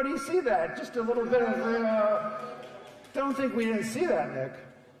anybody see that? Just a little bit of... don't think we didn't see that,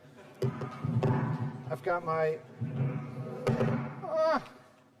 Nick. I've got my...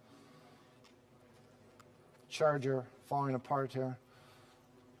 charger falling apart here.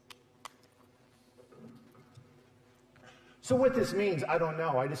 So what this means, I don't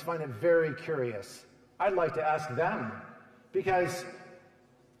know. I just find it very curious. I'd like to ask them, because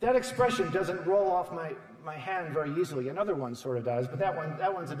that expression doesn't roll off my hand very easily. Another one sort of does, but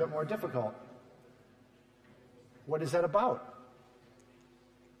that one's a bit more difficult. What is that about?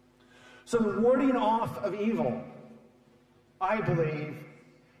 So the warding off of evil, I believe,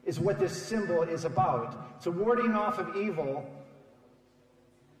 is what this symbol is about. It's a warding off of evil,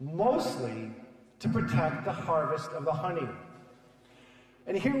 mostly to protect the harvest of the honey.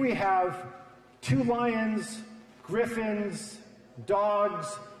 And here we have two lions, griffins,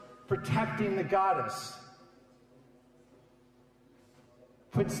 dogs, protecting the goddess.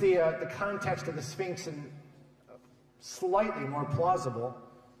 Puts the context of the Sphinx in slightly more plausible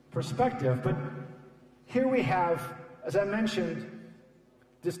perspective. But here we have, as I mentioned,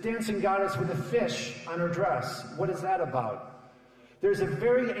 this dancing goddess with a fish on her dress. What is that about? There's a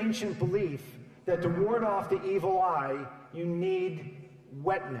very ancient belief that to ward off the evil eye, you need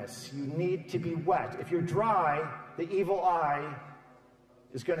wetness. You need to be wet. If you're dry, the evil eye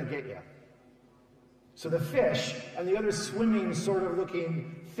is going to get you. So the fish and the other swimming sort of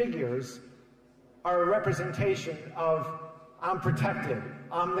looking figures are a representation of, I'm protected.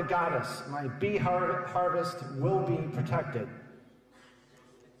 I'm the goddess. My bee harvest will be protected.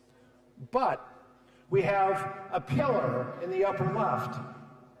 But we have a pillar in the upper left.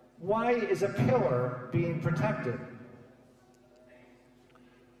 Why is a pillar being protected?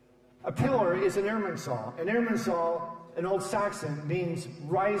 A pillar is an Irminsul. An Irminsul, in Old Saxon, means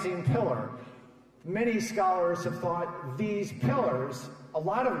rising pillar. Many scholars have thought these pillars, a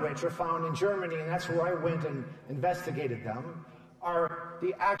lot of which are found in Germany, and that's where I went and investigated them, are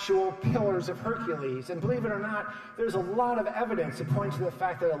the actual pillars of Hercules. And believe it or not, there's a lot of evidence to point to the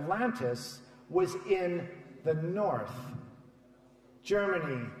fact that Atlantis was in the north.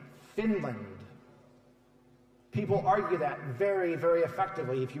 Germany, Finland. People argue that very, very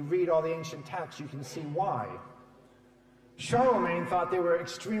effectively. If you read all the ancient texts, you can see why. Charlemagne thought they were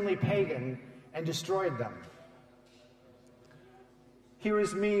extremely pagan and destroyed them. Here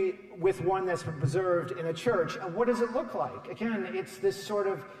is me with one that's been preserved in a church. And what does it look like? Again, it's this sort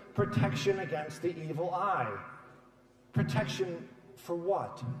of protection against the evil eye. Protection for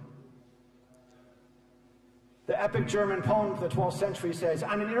what? The epic German poem of the 12th century says,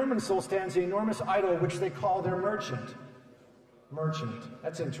 on an Irminsul stands the enormous idol which they call their merchant. Merchant.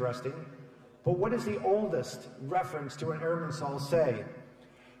 That's interesting. But what does the oldest reference to an Irminsul say?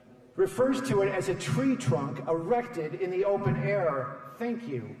 Refers to it as a tree trunk erected in the open air. Thank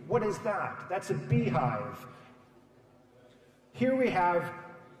you. What is that? That's a beehive. Here we have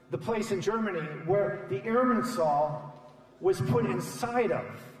the place in Germany where the Irminsul was put inside of.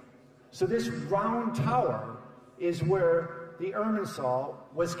 So this round tower is where the Irminsul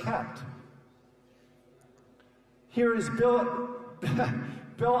was kept. Here is Bill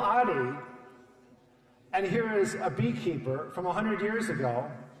Oddie, and here is a beekeeper from 100 years ago,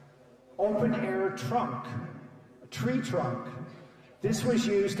 open air trunk, a tree trunk. This was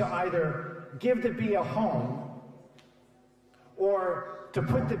used to either give the bee a home or to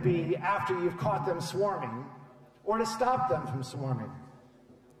put the bee after you've caught them swarming or to stop them from swarming.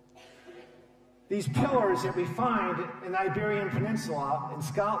 These pillars that we find in the Iberian Peninsula, in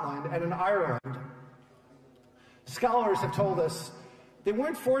Scotland, and in Ireland, scholars have told us they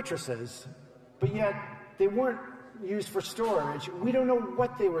weren't fortresses, but yet they weren't used for storage. We don't know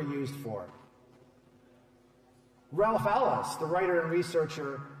what they were used for. Ralph Ellis, the writer and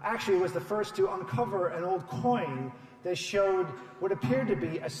researcher, actually was the first to uncover an old coin that showed what appeared to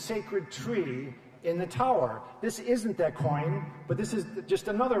be a sacred tree in the tower. This isn't that coin, but this is just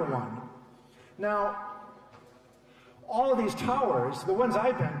another one. Now, all of these towers, the ones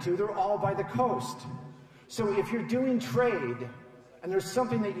I've been to, they're all by the coast. So if you're doing trade and there's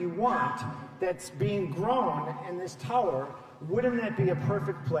something that you want that's being grown in this tower, wouldn't that be a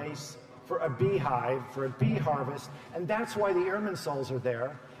perfect place for a beehive, for a bee harvest? And that's why the Irminsuls are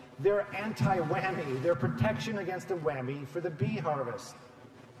there. They're anti-whammy. They're protection against a whammy for the bee harvest.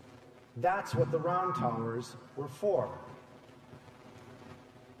 That's what the round towers were for.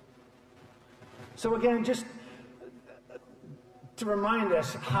 So again, just to remind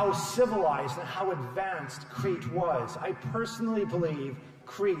us how civilized and how advanced Crete was, I personally believe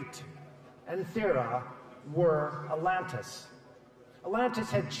Crete and Thera were Atlantis. Atlantis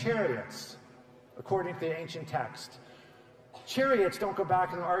had chariots, according to the ancient text. Chariots don't go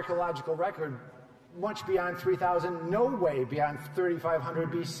back in the archaeological record much beyond 3,000, no way beyond 3,500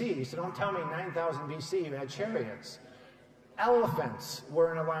 BC. So don't tell me 9,000 BC you had chariots. Elephants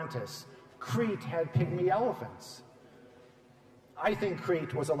were in Atlantis. Crete had pygmy elephants. I think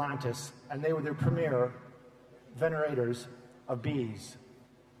Crete was Atlantis, and they were the premier venerators of bees.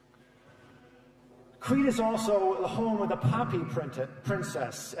 Crete is also the home of the poppy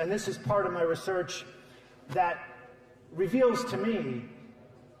princess, and this is part of my research that reveals to me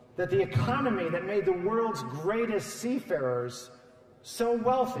that the economy that made the world's greatest seafarers so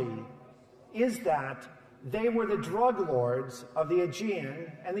wealthy is that they were the drug lords of the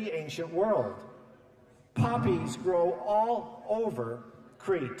Aegean and the ancient world. Poppies grow all over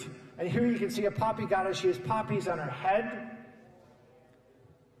Crete. And here you can see a poppy goddess. She has poppies on her head.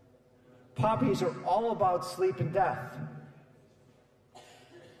 Poppies are all about sleep and death.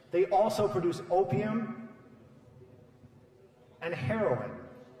 They also produce opium and heroin.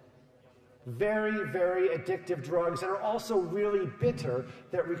 Very, very addictive drugs that are also really bitter,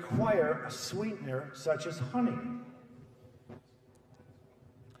 that require a sweetener such as honey.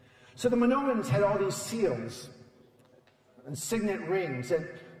 So the Minoans had all these seals and signet rings that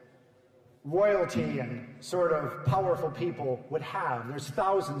royalty and sort of powerful people would have. There's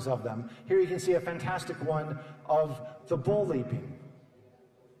thousands of them. Here you can see a fantastic one of the bull leaping.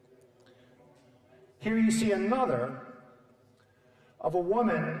 Here you see another of a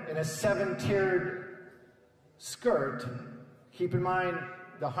woman in a 7-tiered skirt. Keep in mind,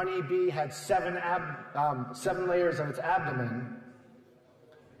 the honeybee had 7 layers on its abdomen.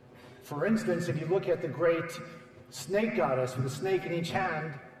 For instance, if you look at the great snake goddess with a snake in each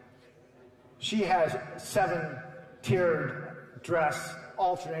hand, she has 7-tiered dress,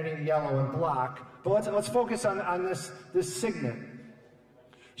 alternating yellow and black. But let's focus on this signet.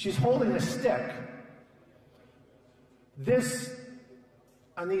 She's holding a stick. This,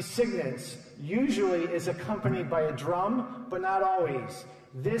 on these signets, usually is accompanied by a drum, but not always.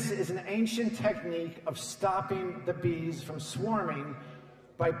 This is an ancient technique of stopping the bees from swarming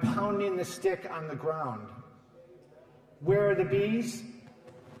by pounding the stick on the ground. Where are the bees?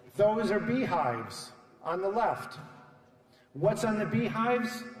 Those are beehives on the left. What's on the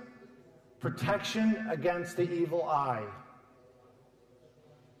beehives? Protection against the evil eye.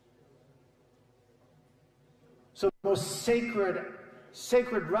 So the most sacred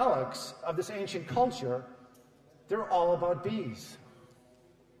relics of this ancient culture, they're all about bees.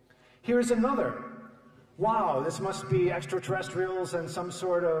 Here's another. Wow, this must be extraterrestrials and some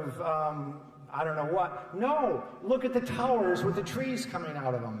sort of, I don't know what. No, look at the towers with the trees coming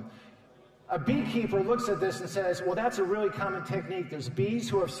out of them. A beekeeper looks at this and says, well, that's a really common technique. There's bees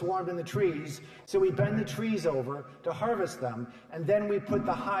who have swarmed in the trees, so we bend the trees over to harvest them, and then we put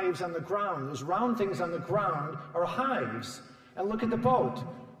the hives on the ground. Those round things on the ground are hives. And look at the boat.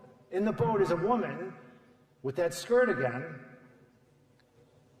 In the boat is a woman with that skirt again.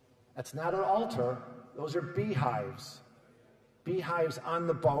 That's not an altar. Those are beehives. Beehives on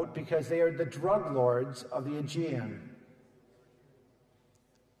the boat because they are the drug lords of the Aegean.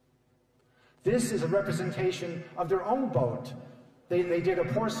 This is a representation of their own boat. They did a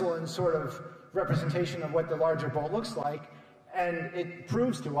porcelain sort of representation of what the larger boat looks like, and it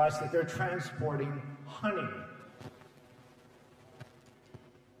proves to us that they're transporting honey.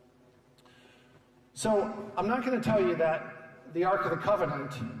 So I'm not going to tell you that the Ark of the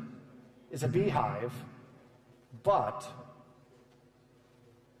Covenant is a beehive, but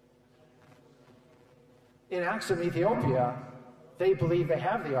in Axum, Ethiopia, they believe they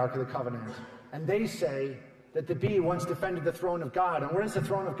have the Ark of the Covenant, and they say that the bee once defended the throne of God. And what is the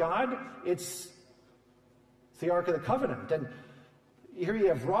throne of God? It's the Ark of the Covenant. And here you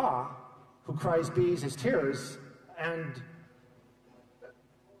have Ra, who cries bees as tears, and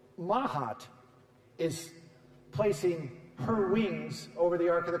Mahat is placing her wings over the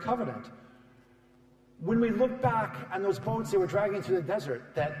Ark of the Covenant. When we look back on those boats they were dragging through the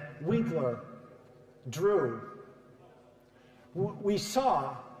desert that Winkler drew, we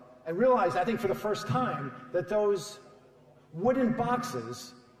saw and realized, I think for the first time, that those wooden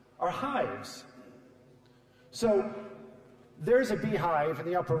boxes are hives. So there's a beehive in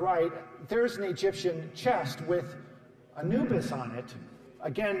the upper right. There's an Egyptian chest with Anubis on it.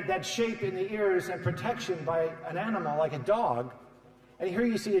 Again, that shape in the ears and protection by an animal like a dog. And here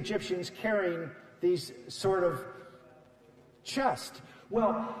you see Egyptians carrying these sort of chests.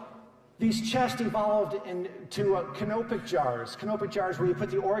 Well, these chests evolved into canopic jars where you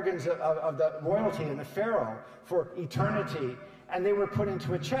put the organs of the royalty and the pharaoh for eternity, and they were put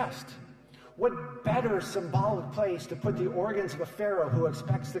into a chest. What better symbolic place to put the organs of a pharaoh who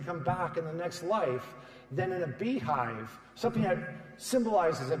expects to come back in the next life than in a beehive, something that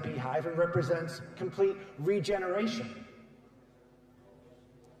symbolizes a beehive and represents complete regeneration.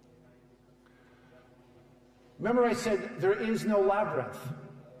 Remember I said there is no labyrinth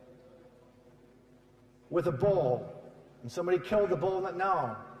with a bull, and somebody killed the bull.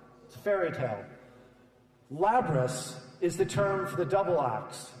 No, it's a fairy tale. Labyrinth is the term for the double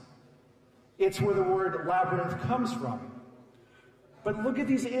axe. It's where the word labyrinth comes from. But look at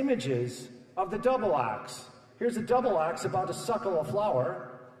these images of the double axe. Here's a double axe about to suckle a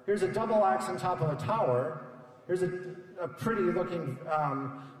flower. Here's a double axe on top of a tower. Here's a pretty looking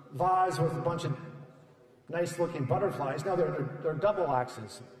vase with a bunch of nice looking butterflies. No, they're double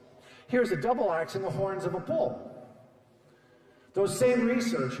axes. Here's a double axe in the horns of a bull. Those same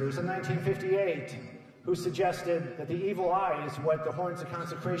researchers in 1958 who suggested that the evil eye is what the horns of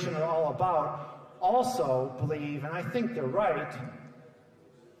consecration are all about also believe, and I think they're right,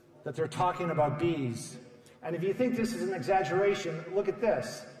 that they're talking about bees. And if you think this is an exaggeration, look at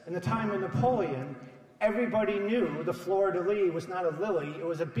this. In the time of Napoleon, everybody knew the fleur-de-lis was not a lily, it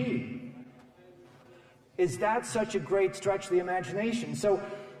was a bee. Is that such a great stretch of the imagination? So,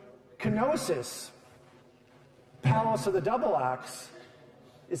 Kenosis, palace of the double axe,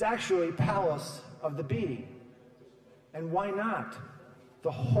 is actually palace of the bee. And why not? The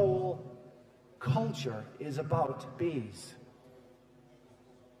whole culture is about bees.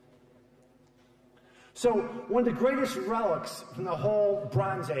 So one of the greatest relics from the whole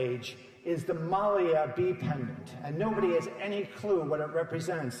Bronze Age is the Malia bee pendant, and nobody has any clue what it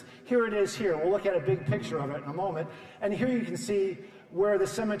represents. Here it is here. We'll look at a big picture of it in a moment. And here you can see where the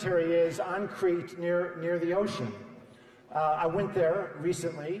cemetery is on Crete near the ocean. I went there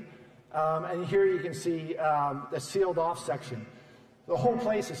recently, and here you can see the sealed off section. The whole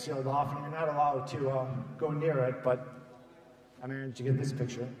place is sealed off, and you're not allowed to go near it, but I managed to get this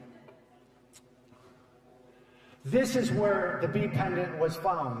picture. This is where the bee pendant was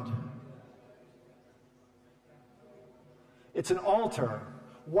found. It's an altar.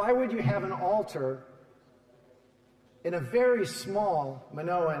 Why would you have an altar in a very small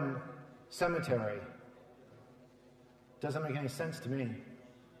Minoan cemetery. Doesn't make any sense to me.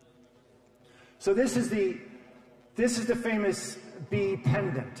 So this is the famous bee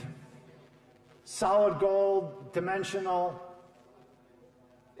pendant. Solid gold, dimensional.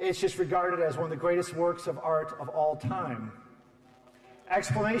 It's just regarded as one of the greatest works of art of all time.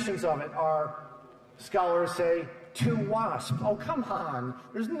 Explanations of it are, scholars say, 2 wasps. Oh, come on.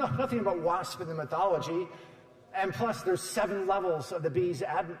 There's nothing about wasp in the mythology. And plus, there's 7 levels of the bee's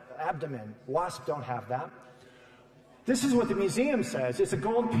abdomen. Wasps don't have that. This is what the museum says. It's a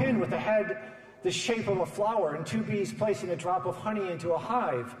gold pin with a head the shape of a flower and 2 bees placing a drop of honey into a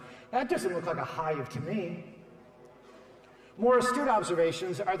hive. That doesn't look like a hive to me. More astute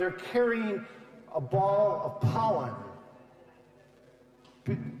observations are they're carrying a ball of pollen.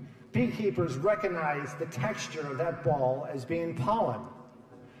 Beekeepers recognize the texture of that ball as being pollen.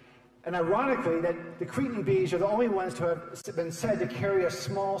 And ironically, that the Cretan bees are the only ones to have been said to carry a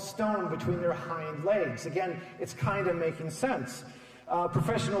small stone between their hind legs. Again, it's kind of making sense.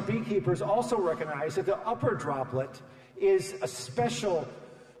 Professional beekeepers also recognize that the upper droplet is a special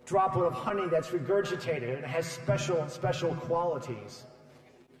droplet of honey that's regurgitated and has special qualities.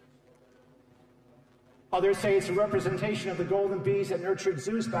 Others say it's a representation of the golden bees that nurtured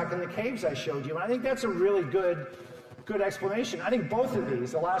Zeus back in the caves I showed you. And I think that's a really good explanation. I think both of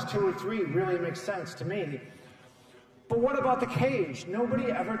these, the last 2 or 3, really make sense to me. But what about the cage? Nobody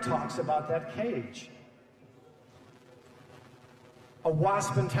ever talks about that cage. A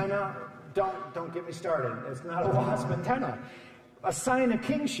wasp antenna? Don't get me started. It's not a wasp antenna. A sign of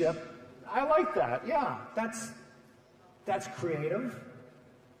kingship? I like that. Yeah, that's creative.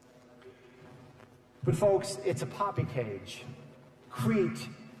 But folks, it's a poppy cage. Crete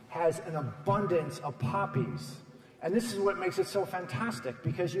has an abundance of poppies. And this is what makes it so fantastic,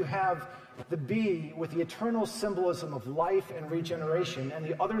 because you have the bee with the eternal symbolism of life and regeneration, and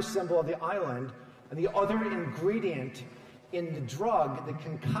the other symbol of the island, and the other ingredient in the drug, the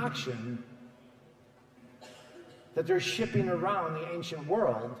concoction that they're shipping around the ancient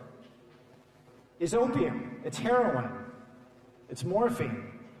world, is opium. It's heroin. It's morphine.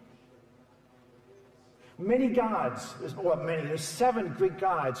 Many gods, there's 7 Greek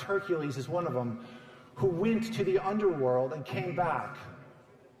gods, Hercules is one of them, who went to the underworld and came back.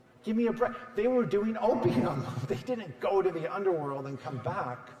 Give me a break. They were doing opium. They didn't go to the underworld and come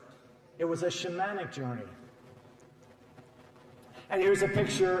back. It was a shamanic journey. And here's a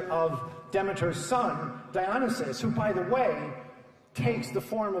picture of Demeter's son, Dionysus, who, by the way, takes the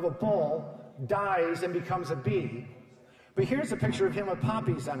form of a bull, dies, and becomes a bee. But here's a picture of him with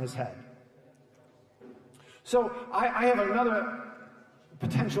poppies on his head. So I have another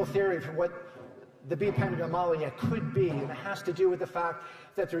potential theory for what the bee pendant Amalia could be, and it has to do with the fact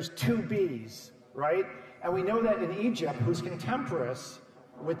that there's 2 bees, right? And we know that in Egypt, who's contemporaneous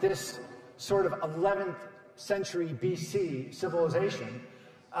with this sort of 11th century BC civilization,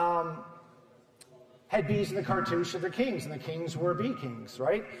 had bees in the cartouche of their kings, and the kings were bee kings,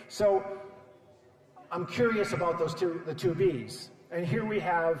 right? So I'm curious about the two bees. And here we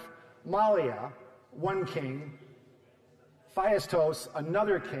have Malia, one king, Phaistos,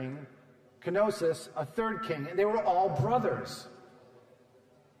 another king, Kenosis, a third king, and they were all brothers.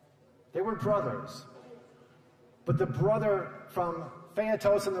 They were brothers. But the brother from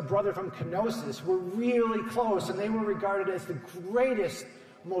Phaistos and the brother from Kenosis were really close, and they were regarded as the greatest,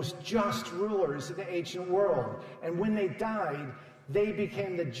 most just rulers of the ancient world. And when they died, they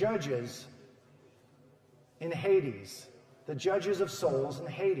became the judges in Hades, the judges of souls in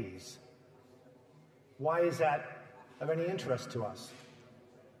Hades. Why is that of any interest to us?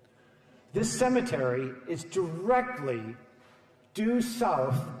 This cemetery is directly due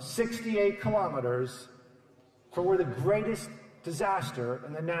south 68 kilometers from where the greatest disaster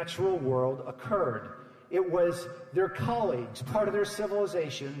in the natural world occurred. It was their colleagues, part of their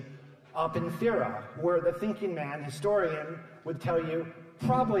civilization, up in Thera, where the thinking man, historian, would tell you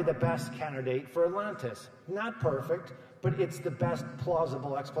probably the best candidate for Atlantis. Not perfect, but it's the best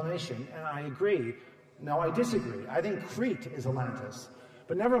plausible explanation, and I agree. No, I disagree. I think Crete is Atlantis.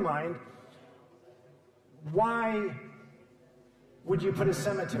 But never mind. Why would you put a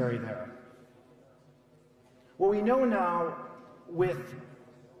cemetery there? Well, we know now, with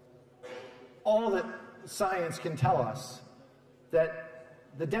all that science can tell us, that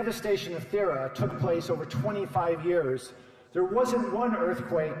the devastation of Thera took place over 25 years. There wasn't one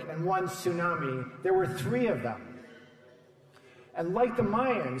earthquake and one tsunami. There were 3 of them. And like the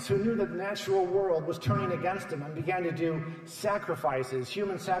Mayans, who knew that the natural world was turning against them and began to do sacrifices,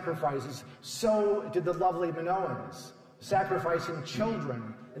 human sacrifices, so did the lovely Minoans, sacrificing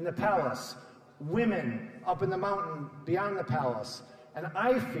children in the palace, women up in the mountain beyond the palace. And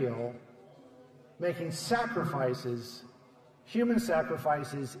I feel making sacrifices, human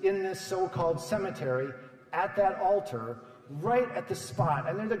sacrifices, in this so-called cemetery at that altar, right at the spot.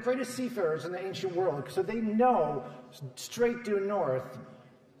 And they're the greatest seafarers in the ancient world, so they know straight due north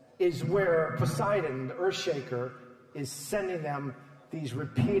is where Poseidon, the Earthshaker, is sending them these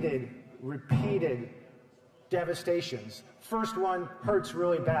repeated devastations. First one hurts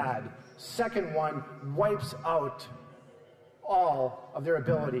really bad. Second one wipes out all of their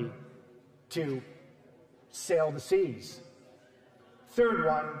ability to sail the seas. Third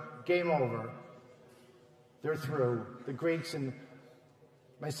one, game over. They're through. The Greeks and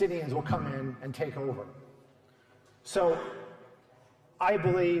Mycenaeans will come in and take over. So I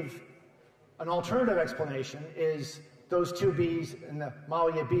believe an alternative explanation is those two bees in the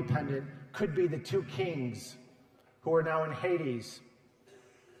Malia bee pendant could be the two kings who are now in Hades.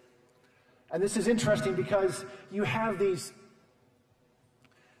 And this is interesting because you have these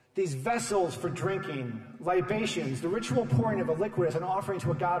vessels for drinking, libations, the ritual pouring of a liquid as an offering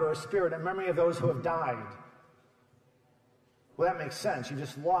to a god or a spirit in memory of those who have died. Well, that makes sense. You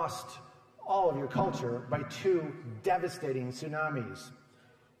just lost all of your culture by two devastating tsunamis.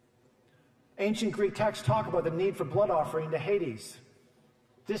 Ancient Greek texts talk about the need for blood offering to Hades.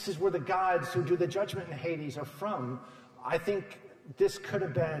 This is where the gods who do the judgment in Hades are from. I think this could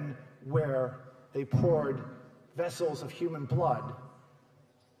have been where they poured vessels of human blood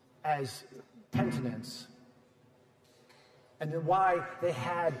as penitence. And then why they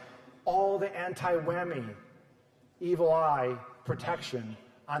had all the anti-whammy, evil eye protection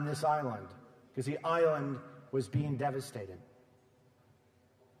on this island, because the island was being devastated.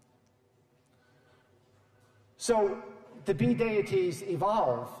 So the bee deities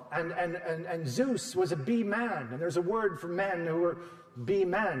evolve, and Zeus was a bee man, and there's a word for men who were bee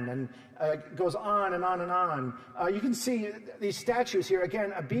men, and it goes on and on and on. You can see these statues here,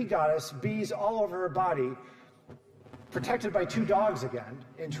 again, a bee goddess, bees all over her body, protected by two dogs again,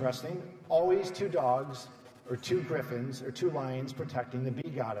 interesting, always two dogs, or two griffins, or two lions protecting the bee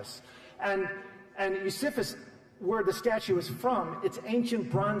goddess. And Eusephus, where the statue is from, its ancient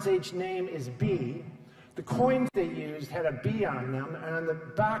Bronze Age name is Bee. The coins they used had a bee on them, and on the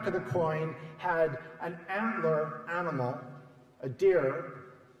back of the coin had an antler animal, a deer,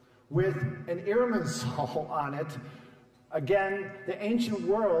 with an irminsul on it. Again, the ancient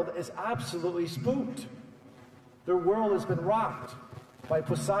world is absolutely spooked. Their world has been rocked by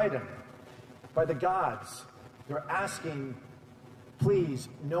Poseidon, by the gods. They're asking, please,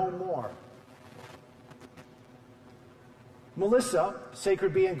 no more. Melissa,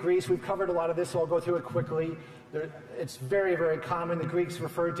 sacred bee in Greece, we've covered a lot of this, so I'll go through it quickly. It's very, very common. The Greeks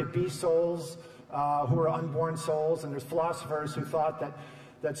referred to bee souls, who were unborn souls, and there's philosophers who thought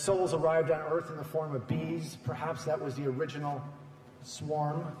that souls arrived on Earth in the form of bees. Perhaps that was the original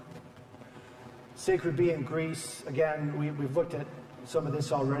swarm. Sacred bee in Greece, again, we've looked at some of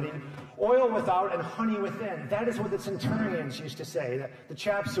this already. Oil without and honey within. That is what the centurions used to say. That the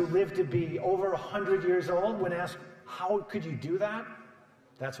chaps who lived to be over 100 years old, when asked, how could you do that?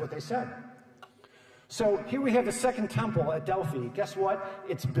 That's what they said. So here we have the second temple at Delphi. Guess what?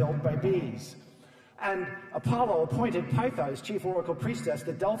 It's built by bees. And Apollo appointed Pytha as chief oracle priestess,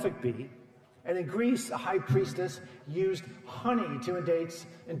 the Delphic bee. And in Greece, a high priestess used honey to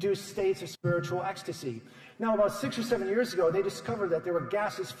induce states of spiritual ecstasy. Now, about 6 or 7 years ago, they discovered that there were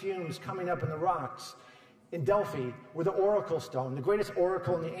gaseous fumes coming up in the rocks in Delphi, where the oracle stone, the greatest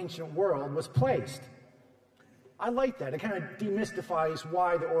oracle in the ancient world, was placed. I like that. It kind of demystifies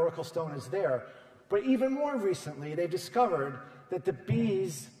why the oracle stone is there. But even more recently, they discovered that the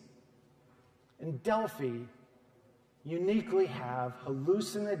bees in Delphi uniquely have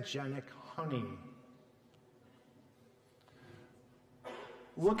hallucinogenic honey.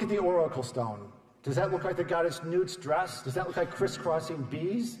 Look at the oracle stone. Does that look like the goddess Nut's dress? Does that look like crisscrossing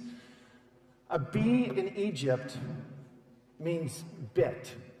bees? A bee in Egypt means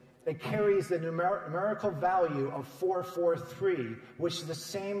bit. It carries the numerical value of 443, which is the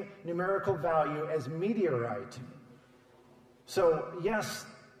same numerical value as meteorite. So, yes,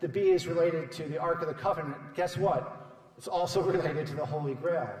 the bee is related to the Ark of the Covenant. Guess what? It's also related to the Holy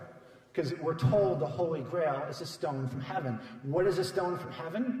Grail, because we're told the Holy Grail is a stone from heaven. What is a stone from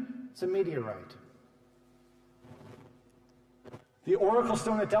heaven? It's a meteorite. The oracle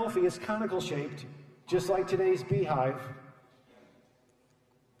stone at Delphi is conical shaped, just like today's beehive.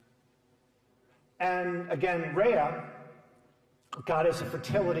 And again, Rhea, goddess of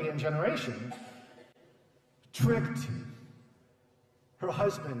fertility and generation, tricked her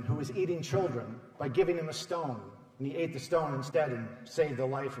husband, who was eating children, by giving him a stone. And he ate the stone instead and saved the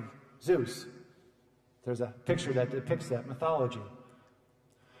life of Zeus. There's a picture that depicts that mythology.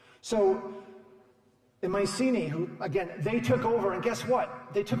 So, the Mycenae, who, again, they took over, and guess what?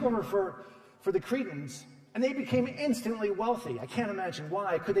 They took over for the Cretans, and they became instantly wealthy. I can't imagine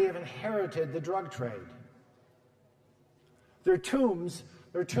why. Could they have inherited the drug trade? Their tombs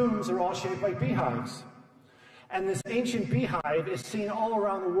are all shaped like beehives. And this ancient beehive is seen all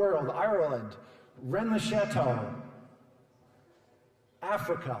around the world. Ireland, Rennes-le-Château,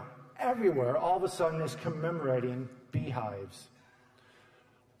 Africa, everywhere, all of a sudden is commemorating beehives.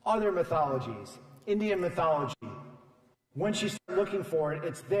 Other mythologies, Indian mythology, once you start looking for it,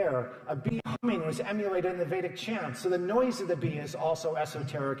 it's there. A bee humming was emulated in the Vedic chants, so the noise of the bee is also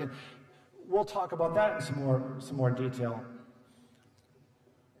esoteric, and we'll talk about that in some more detail.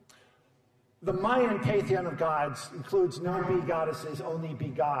 The Mayan pantheon of gods includes no bee goddesses, only bee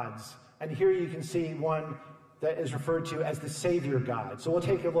gods. And here you can see one that is referred to as the savior god. So we'll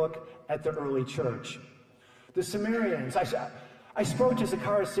take a look at the early church. The Sumerians, I spoke to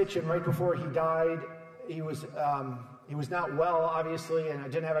Zacharias Sitchin right before he died. He was not well, obviously, and I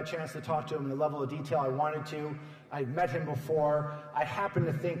didn't have a chance to talk to him in the level of detail I wanted to. I'd met him before. I happen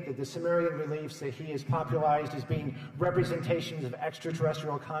to think that the Sumerian reliefs that he has popularized as being representations of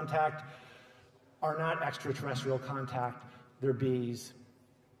extraterrestrial contact are not extraterrestrial contact, they're bees.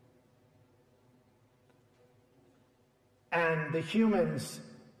 And the humans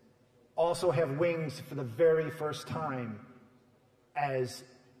also have wings for the very first time as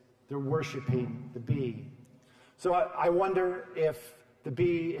they're worshiping the bee. So I wonder if the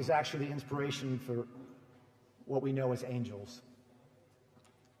bee is actually the inspiration for what we know as angels.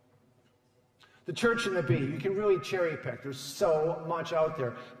 The church and the bee, you can really cherry pick. There's so much out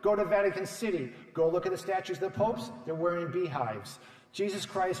there. Go to Vatican City. Go look at the statues of the popes. They're wearing beehives. Jesus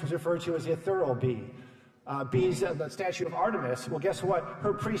Christ was referred to as the ethereal bee. Bees, the statue of Artemis, well, guess what?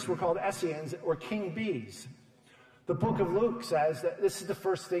 Her priests were called Essenes, or king bees. The book of Luke says that this is the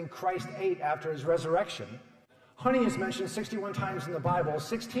first thing Christ ate after his resurrection. Honey is mentioned 61 times in the Bible.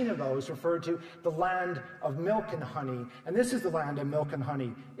 16 of those refer to the land of milk and honey. And this is the land of milk and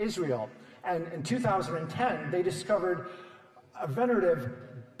honey, Israel. And in 2010, they discovered a venerative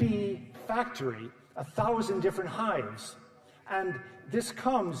bee factory, 1,000 different hives. And this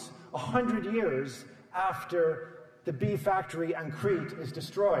comes 100 years after the bee factory on Crete is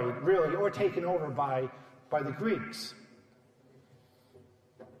destroyed, really, or taken over by the Greeks.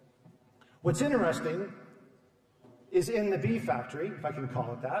 What's interesting is in the bee factory, if I can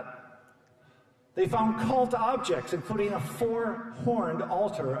call it that, they found cult objects, including a 4-horned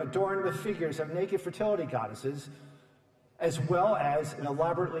altar adorned with figures of naked fertility goddesses, as well as an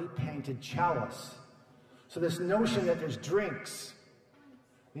elaborately painted chalice. So this notion that there's drinks,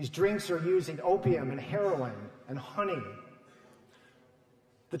 these drinks are using opium and heroin and honey.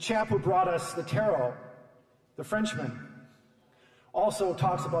 The chap who brought us the tarot, the Frenchman, also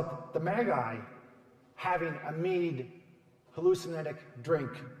talks about the Magi having a mead hallucinogenic drink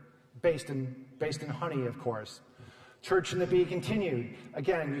based in honey, of course. Church and the bee continued.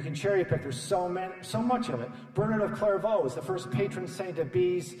 Again, you can cherry pick. There's so much of it. Bernard of Clairvaux is the first patron saint of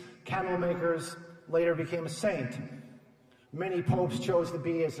bees, candle makers, later became a saint. Many popes chose the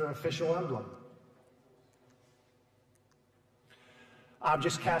bee as their official emblem.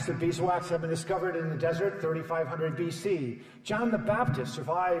 Objects cast with beeswax have been discovered in the desert 3500 BC. John the Baptist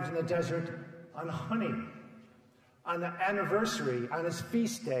survived in the desert on honey. On the anniversary, on his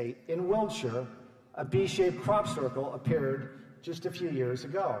feast day in Wiltshire, a bee-shaped crop circle appeared just a few years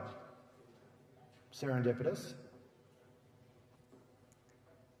ago. Serendipitous.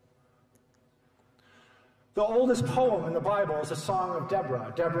 The oldest poem in the Bible is the Song of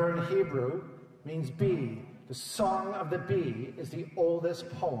Deborah. Deborah in Hebrew means bee. The Song of the Bee is the oldest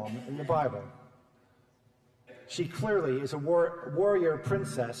poem in the Bible. She clearly is a warrior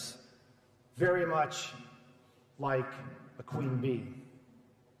princess, very much like a queen bee.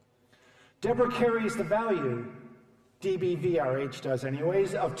 Deborah carries the value, DBVRH does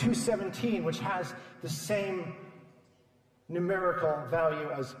anyways, of 217, which has the same numerical value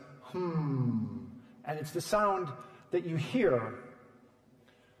as and it's the sound that you hear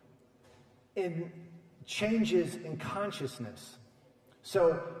in changes in consciousness.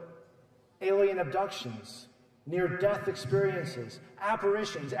 So, alien abductions, near-death experiences,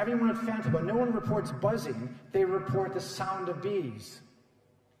 apparitions, everyone with phantom, but no one reports buzzing, they report the sound of bees.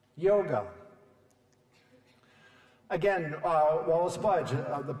 Yoga. Again, Wallace Budge,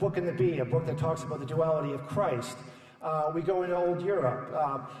 The Book and the Bee, a book that talks about the duality of Christ. We go into old Europe.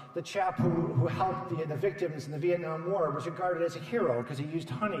 The chap who helped the victims in the Vietnam War was regarded as a hero because he used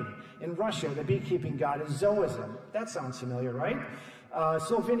honey. In Russia, the beekeeping god is Zoism. That sounds familiar, right?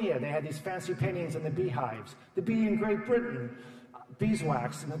 Slovenia, they had these fancy paintings on the beehives. The bee in Great Britain,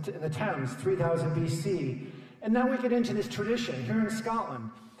 beeswax in the Thames, 3000 BC. And now we get into this tradition here in Scotland,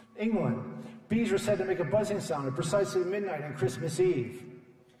 England. Bees were said to make a buzzing sound at precisely midnight on Christmas Eve.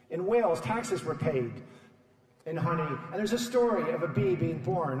 In Wales, taxes were paid in honey. And there's a story of a bee being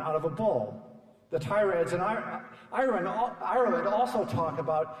born out of a bull. The tirades in Ireland also talk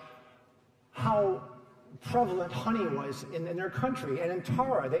about how prevalent honey was in their country. And in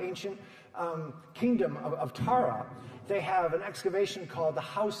Tara, the ancient kingdom of Tara, they have an excavation called the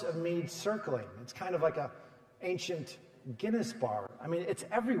House of Mead Circling. It's kind of like an ancient Guinness bar. I mean, it's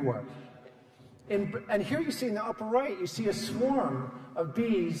everywhere. And here you see in the upper right, you see a swarm of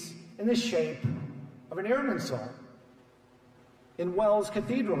bees in the shape of an air missile in Wells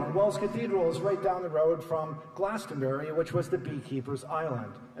Cathedral. And Wells Cathedral is right down the road from Glastonbury, which was the beekeeper's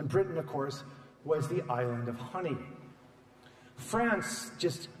island. And Britain, of course, was the island of honey. France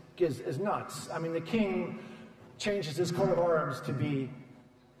just is nuts. I mean, the king changes his coat of arms to be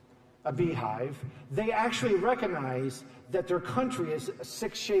a beehive. They actually recognize that their country is a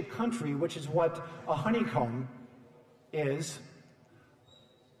six-shaped country, which is what a honeycomb is.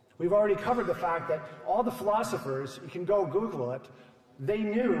 We've already covered the fact that all the philosophers, you can go Google it, they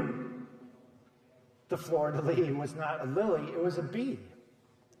knew the fleur-de-lis was not a lily, it was a bee,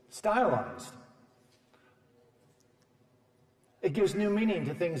 stylized. It gives new meaning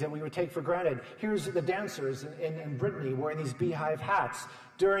to things that we would take for granted. Here's the dancers in Brittany wearing these beehive hats.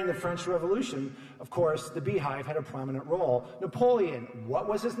 During the French Revolution, of course, the beehive had a prominent role. Napoleon, what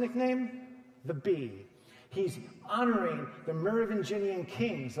was his nickname? The bee. He's honoring the Merovingian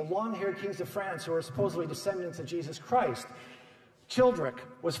kings, the long-haired kings of France who are supposedly descendants of Jesus Christ. Childeric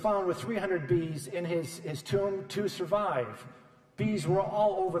was found with 300 bees in his tomb to survive. Bees were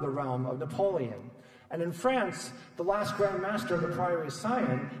all over the realm of Napoleon. And in France, the last Grand Master of the Priory of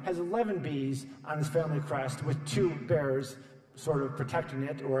Sion has 11 bees on his family crest with 2 bears sort of protecting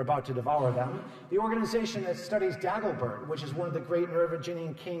it or about to devour them. The organization that studies Dagobert, which is one of the great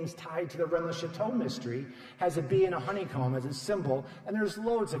Merovingian kings tied to the Rennes-le-Chateau mystery, has a bee and a honeycomb as a symbol, and there's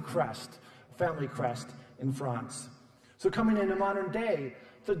loads of family crest in France. So coming into modern day,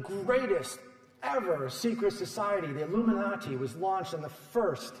 the greatest ever secret society, the Illuminati, was launched on the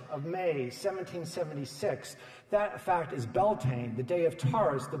 1st of May, 1776. That fact is Beltane, the day of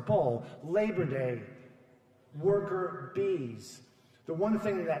Taurus, the bull, Labor Day, worker bees. The one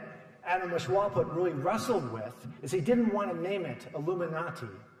thing that Adam Weishaupt really wrestled with is he didn't want to name it Illuminati.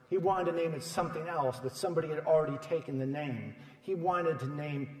 He wanted to name it something else, but somebody had already taken the name. He wanted to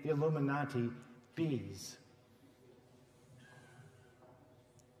name the Illuminati bees.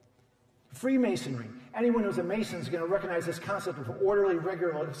 Freemasonry. Anyone who's a Mason is going to recognize this concept of orderly,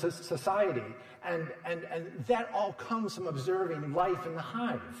 regular society. And that all comes from observing life in the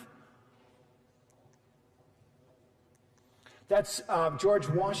hive. That's George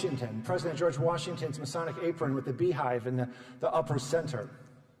Washington, President George Washington's Masonic apron with the beehive in the upper center.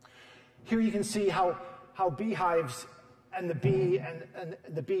 Here you can see how beehives and the bee and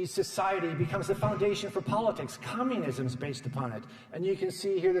the bee society becomes the foundation for politics. Communism is based upon it. And you can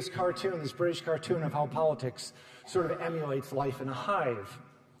see here this cartoon, this British cartoon of how politics sort of emulates life in a hive.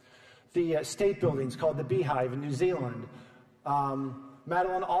 The state building's called the Beehive in New Zealand.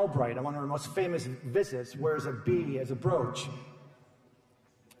 Madeleine Albright, on one of her most famous visits, wears a bee as a brooch.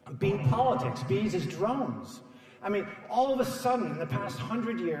 Bee politics, bees as drones. I mean, all of a sudden, in the past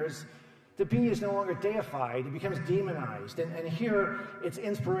 100 years, the bee is no longer deified, it becomes demonized. And here, it's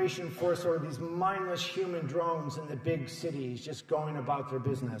inspiration for sort of these mindless human drones in the big cities just going about their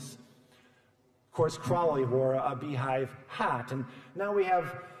business. Of course, Crowley wore a beehive hat, and now we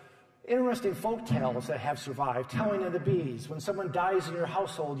have interesting folk tales that have survived, telling of the bees. When someone dies in your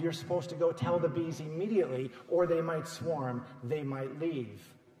household, you're supposed to go tell the bees immediately, or they might swarm, they might leave.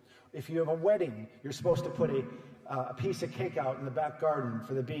 If you have a wedding, you're supposed to put a piece of cake out in the back garden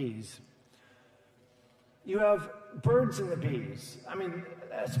for the bees. You have birds and the bees. I mean,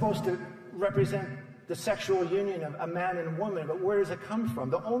 it's supposed to represent the sexual union of a man and woman, but where does it come from?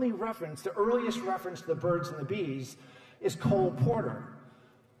 The only reference, the earliest reference to the birds and the bees is Cole Porter.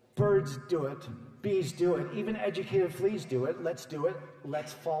 Birds do it, bees do it, even educated fleas do it. Let's do it,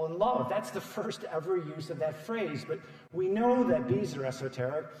 let's fall in love. That's the first ever use of that phrase, but we know that bees are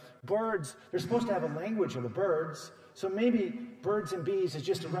esoteric. Birds, they're supposed to have a language of the birds. So maybe birds and bees is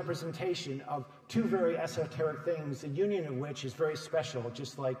just a representation of two very esoteric things, the union of which is very special,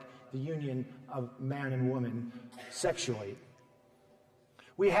 just like the union of man and woman sexually.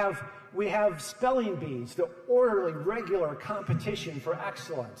 We have spelling bees, the orderly, regular competition for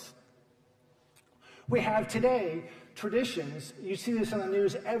excellence. We have today traditions, you see this on the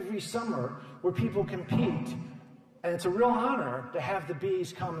news every summer, where people compete, and it's a real honor to have the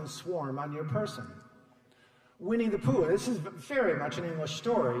bees come and swarm on your person. Winnie the Pooh, this is very much an English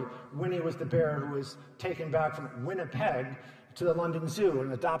story. Winnie was the bear who was taken back from Winnipeg to the London Zoo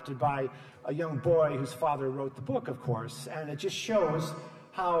and adopted by a young boy whose father wrote the book, of course. And it just shows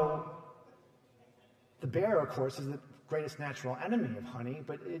how the bear, of course, is the greatest natural enemy of honey,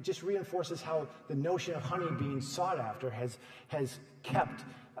 but it just reinforces how the notion of honey being sought after has kept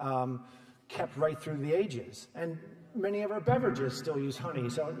right through the ages. And many of our beverages still use honey,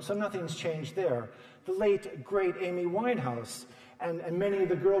 so nothing's changed there. The late, great Amy Winehouse and many of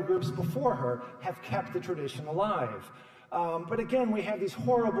the girl groups before her have kept the tradition alive. But again, we have these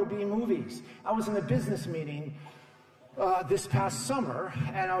horrible bee movies. I was in a business meeting this past summer,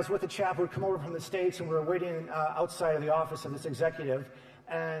 and I was with a chap who had come over from the States, and we were waiting outside of the office of this executive,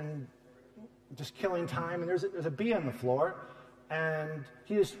 and just killing time, and there's a bee on the floor, and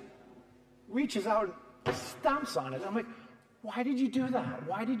he just reaches out and stomps on it. And I'm like, why did you do that?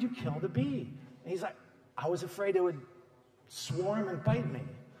 Why did you kill the bee? And he's like, I was afraid it would swarm and bite me.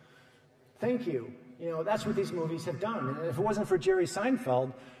 Thank you. You know, that's what these movies have done. And if it wasn't for Jerry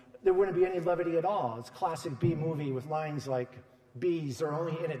Seinfeld, there wouldn't be any levity at all. It's a classic bee movie with lines like, bees are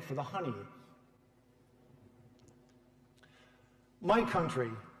only in it for the honey. My country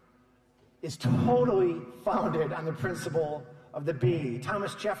is totally founded on the principle of the bee.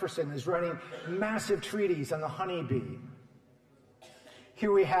 Thomas Jefferson is writing massive treatises on the honeybee.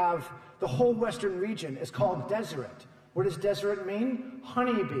 Here we have the whole western region is called Deseret. What does Deseret mean?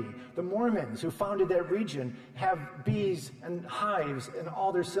 Honeybee. The Mormons who founded that region have bees and hives in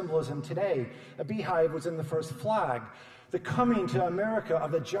all their symbolism today. A beehive was in the first flag. The coming to America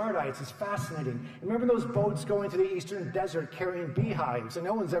of the Jardites is fascinating. Remember those boats going to the eastern desert carrying beehives? And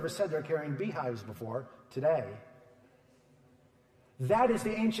no one's ever said they're carrying beehives before today. That is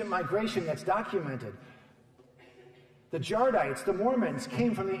the ancient migration that's documented. The Jardites, the Mormons,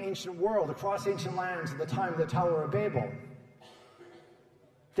 came from the ancient world, across ancient lands at the time of the Tower of Babel.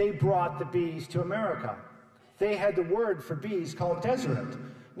 They brought the bees to America. They had the word for bees called Deseret.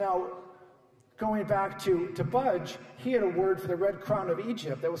 Now, going back to Budge, he had a word for the red crown of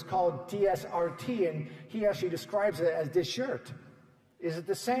Egypt that was called DSRT, and he actually describes it as dessert. Is it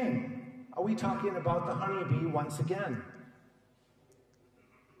the same? Are we talking about the honeybee once again?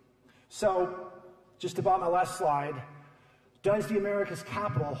 So, just about my last slide, does the America's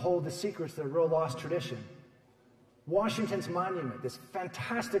capital hold the secrets of the real lost tradition? Washington's monument, this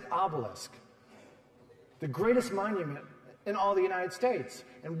fantastic obelisk, the greatest monument in all the United States.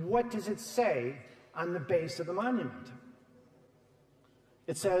 And what does it say on the base of the monument?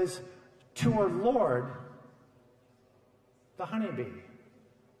 It says, to our Lord, the honeybee.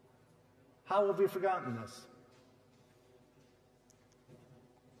 How have we forgotten this?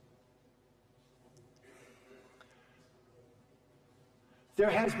 There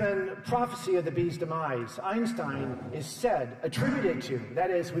has been prophecy of the bee's demise. Einstein is said, attributed to,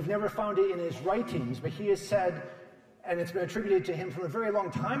 that is, we've never found it in his writings, but he has said, and it's been attributed to him from a very long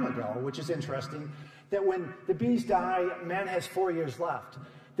time ago, which is interesting, that when the bees die, man has 4 years left.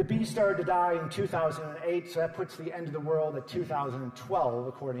 The bees started to die in 2008, so that puts the end of the world at 2012,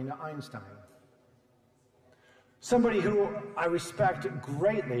 according to Einstein. Somebody who I respect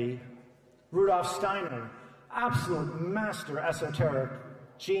greatly, Rudolf Steiner, absolute master esoteric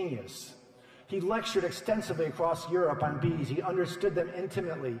genius. He lectured extensively across Europe on bees. He understood them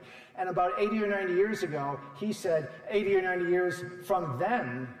intimately. And about 80 or 90 years ago, he said 80 or 90 years from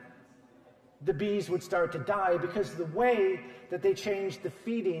then, the bees would start to die because of the way that they changed the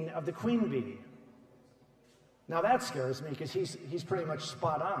feeding of the queen bee. Now that scares me because he's pretty much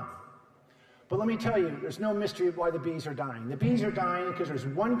spot on. But let me tell you, there's no mystery of why the bees are dying. The bees are dying because there's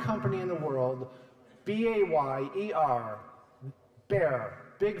one company in the world, Bayer, Bayer,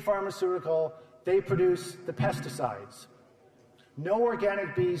 big pharmaceutical, they produce the pesticides. No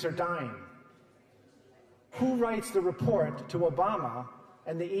organic bees are dying. Who writes the report to Obama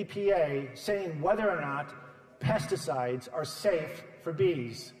and the EPA saying whether or not pesticides are safe for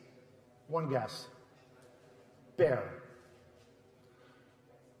bees? One guess. Bayer.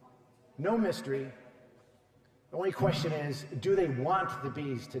 No mystery. The only question is, do they want the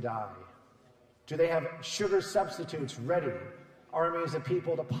bees to die? Do they have sugar substitutes ready? Armies of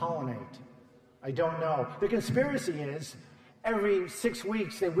people to pollinate? I don't know. The conspiracy is every 6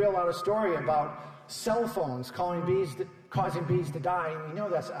 weeks they wheel out a story about cell phones causing bees to die, and we know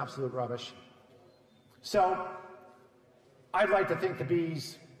that's absolute rubbish. So I'd like to think the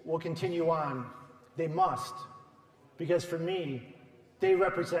bees will continue on. They must, because for me, they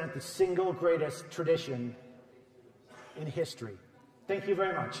represent the single greatest tradition in history. Thank you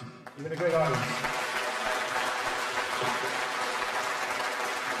very much. You've been a great audience.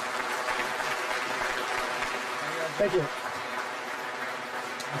 Thank you.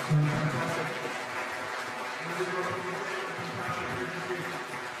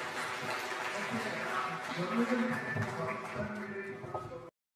 Fantastic.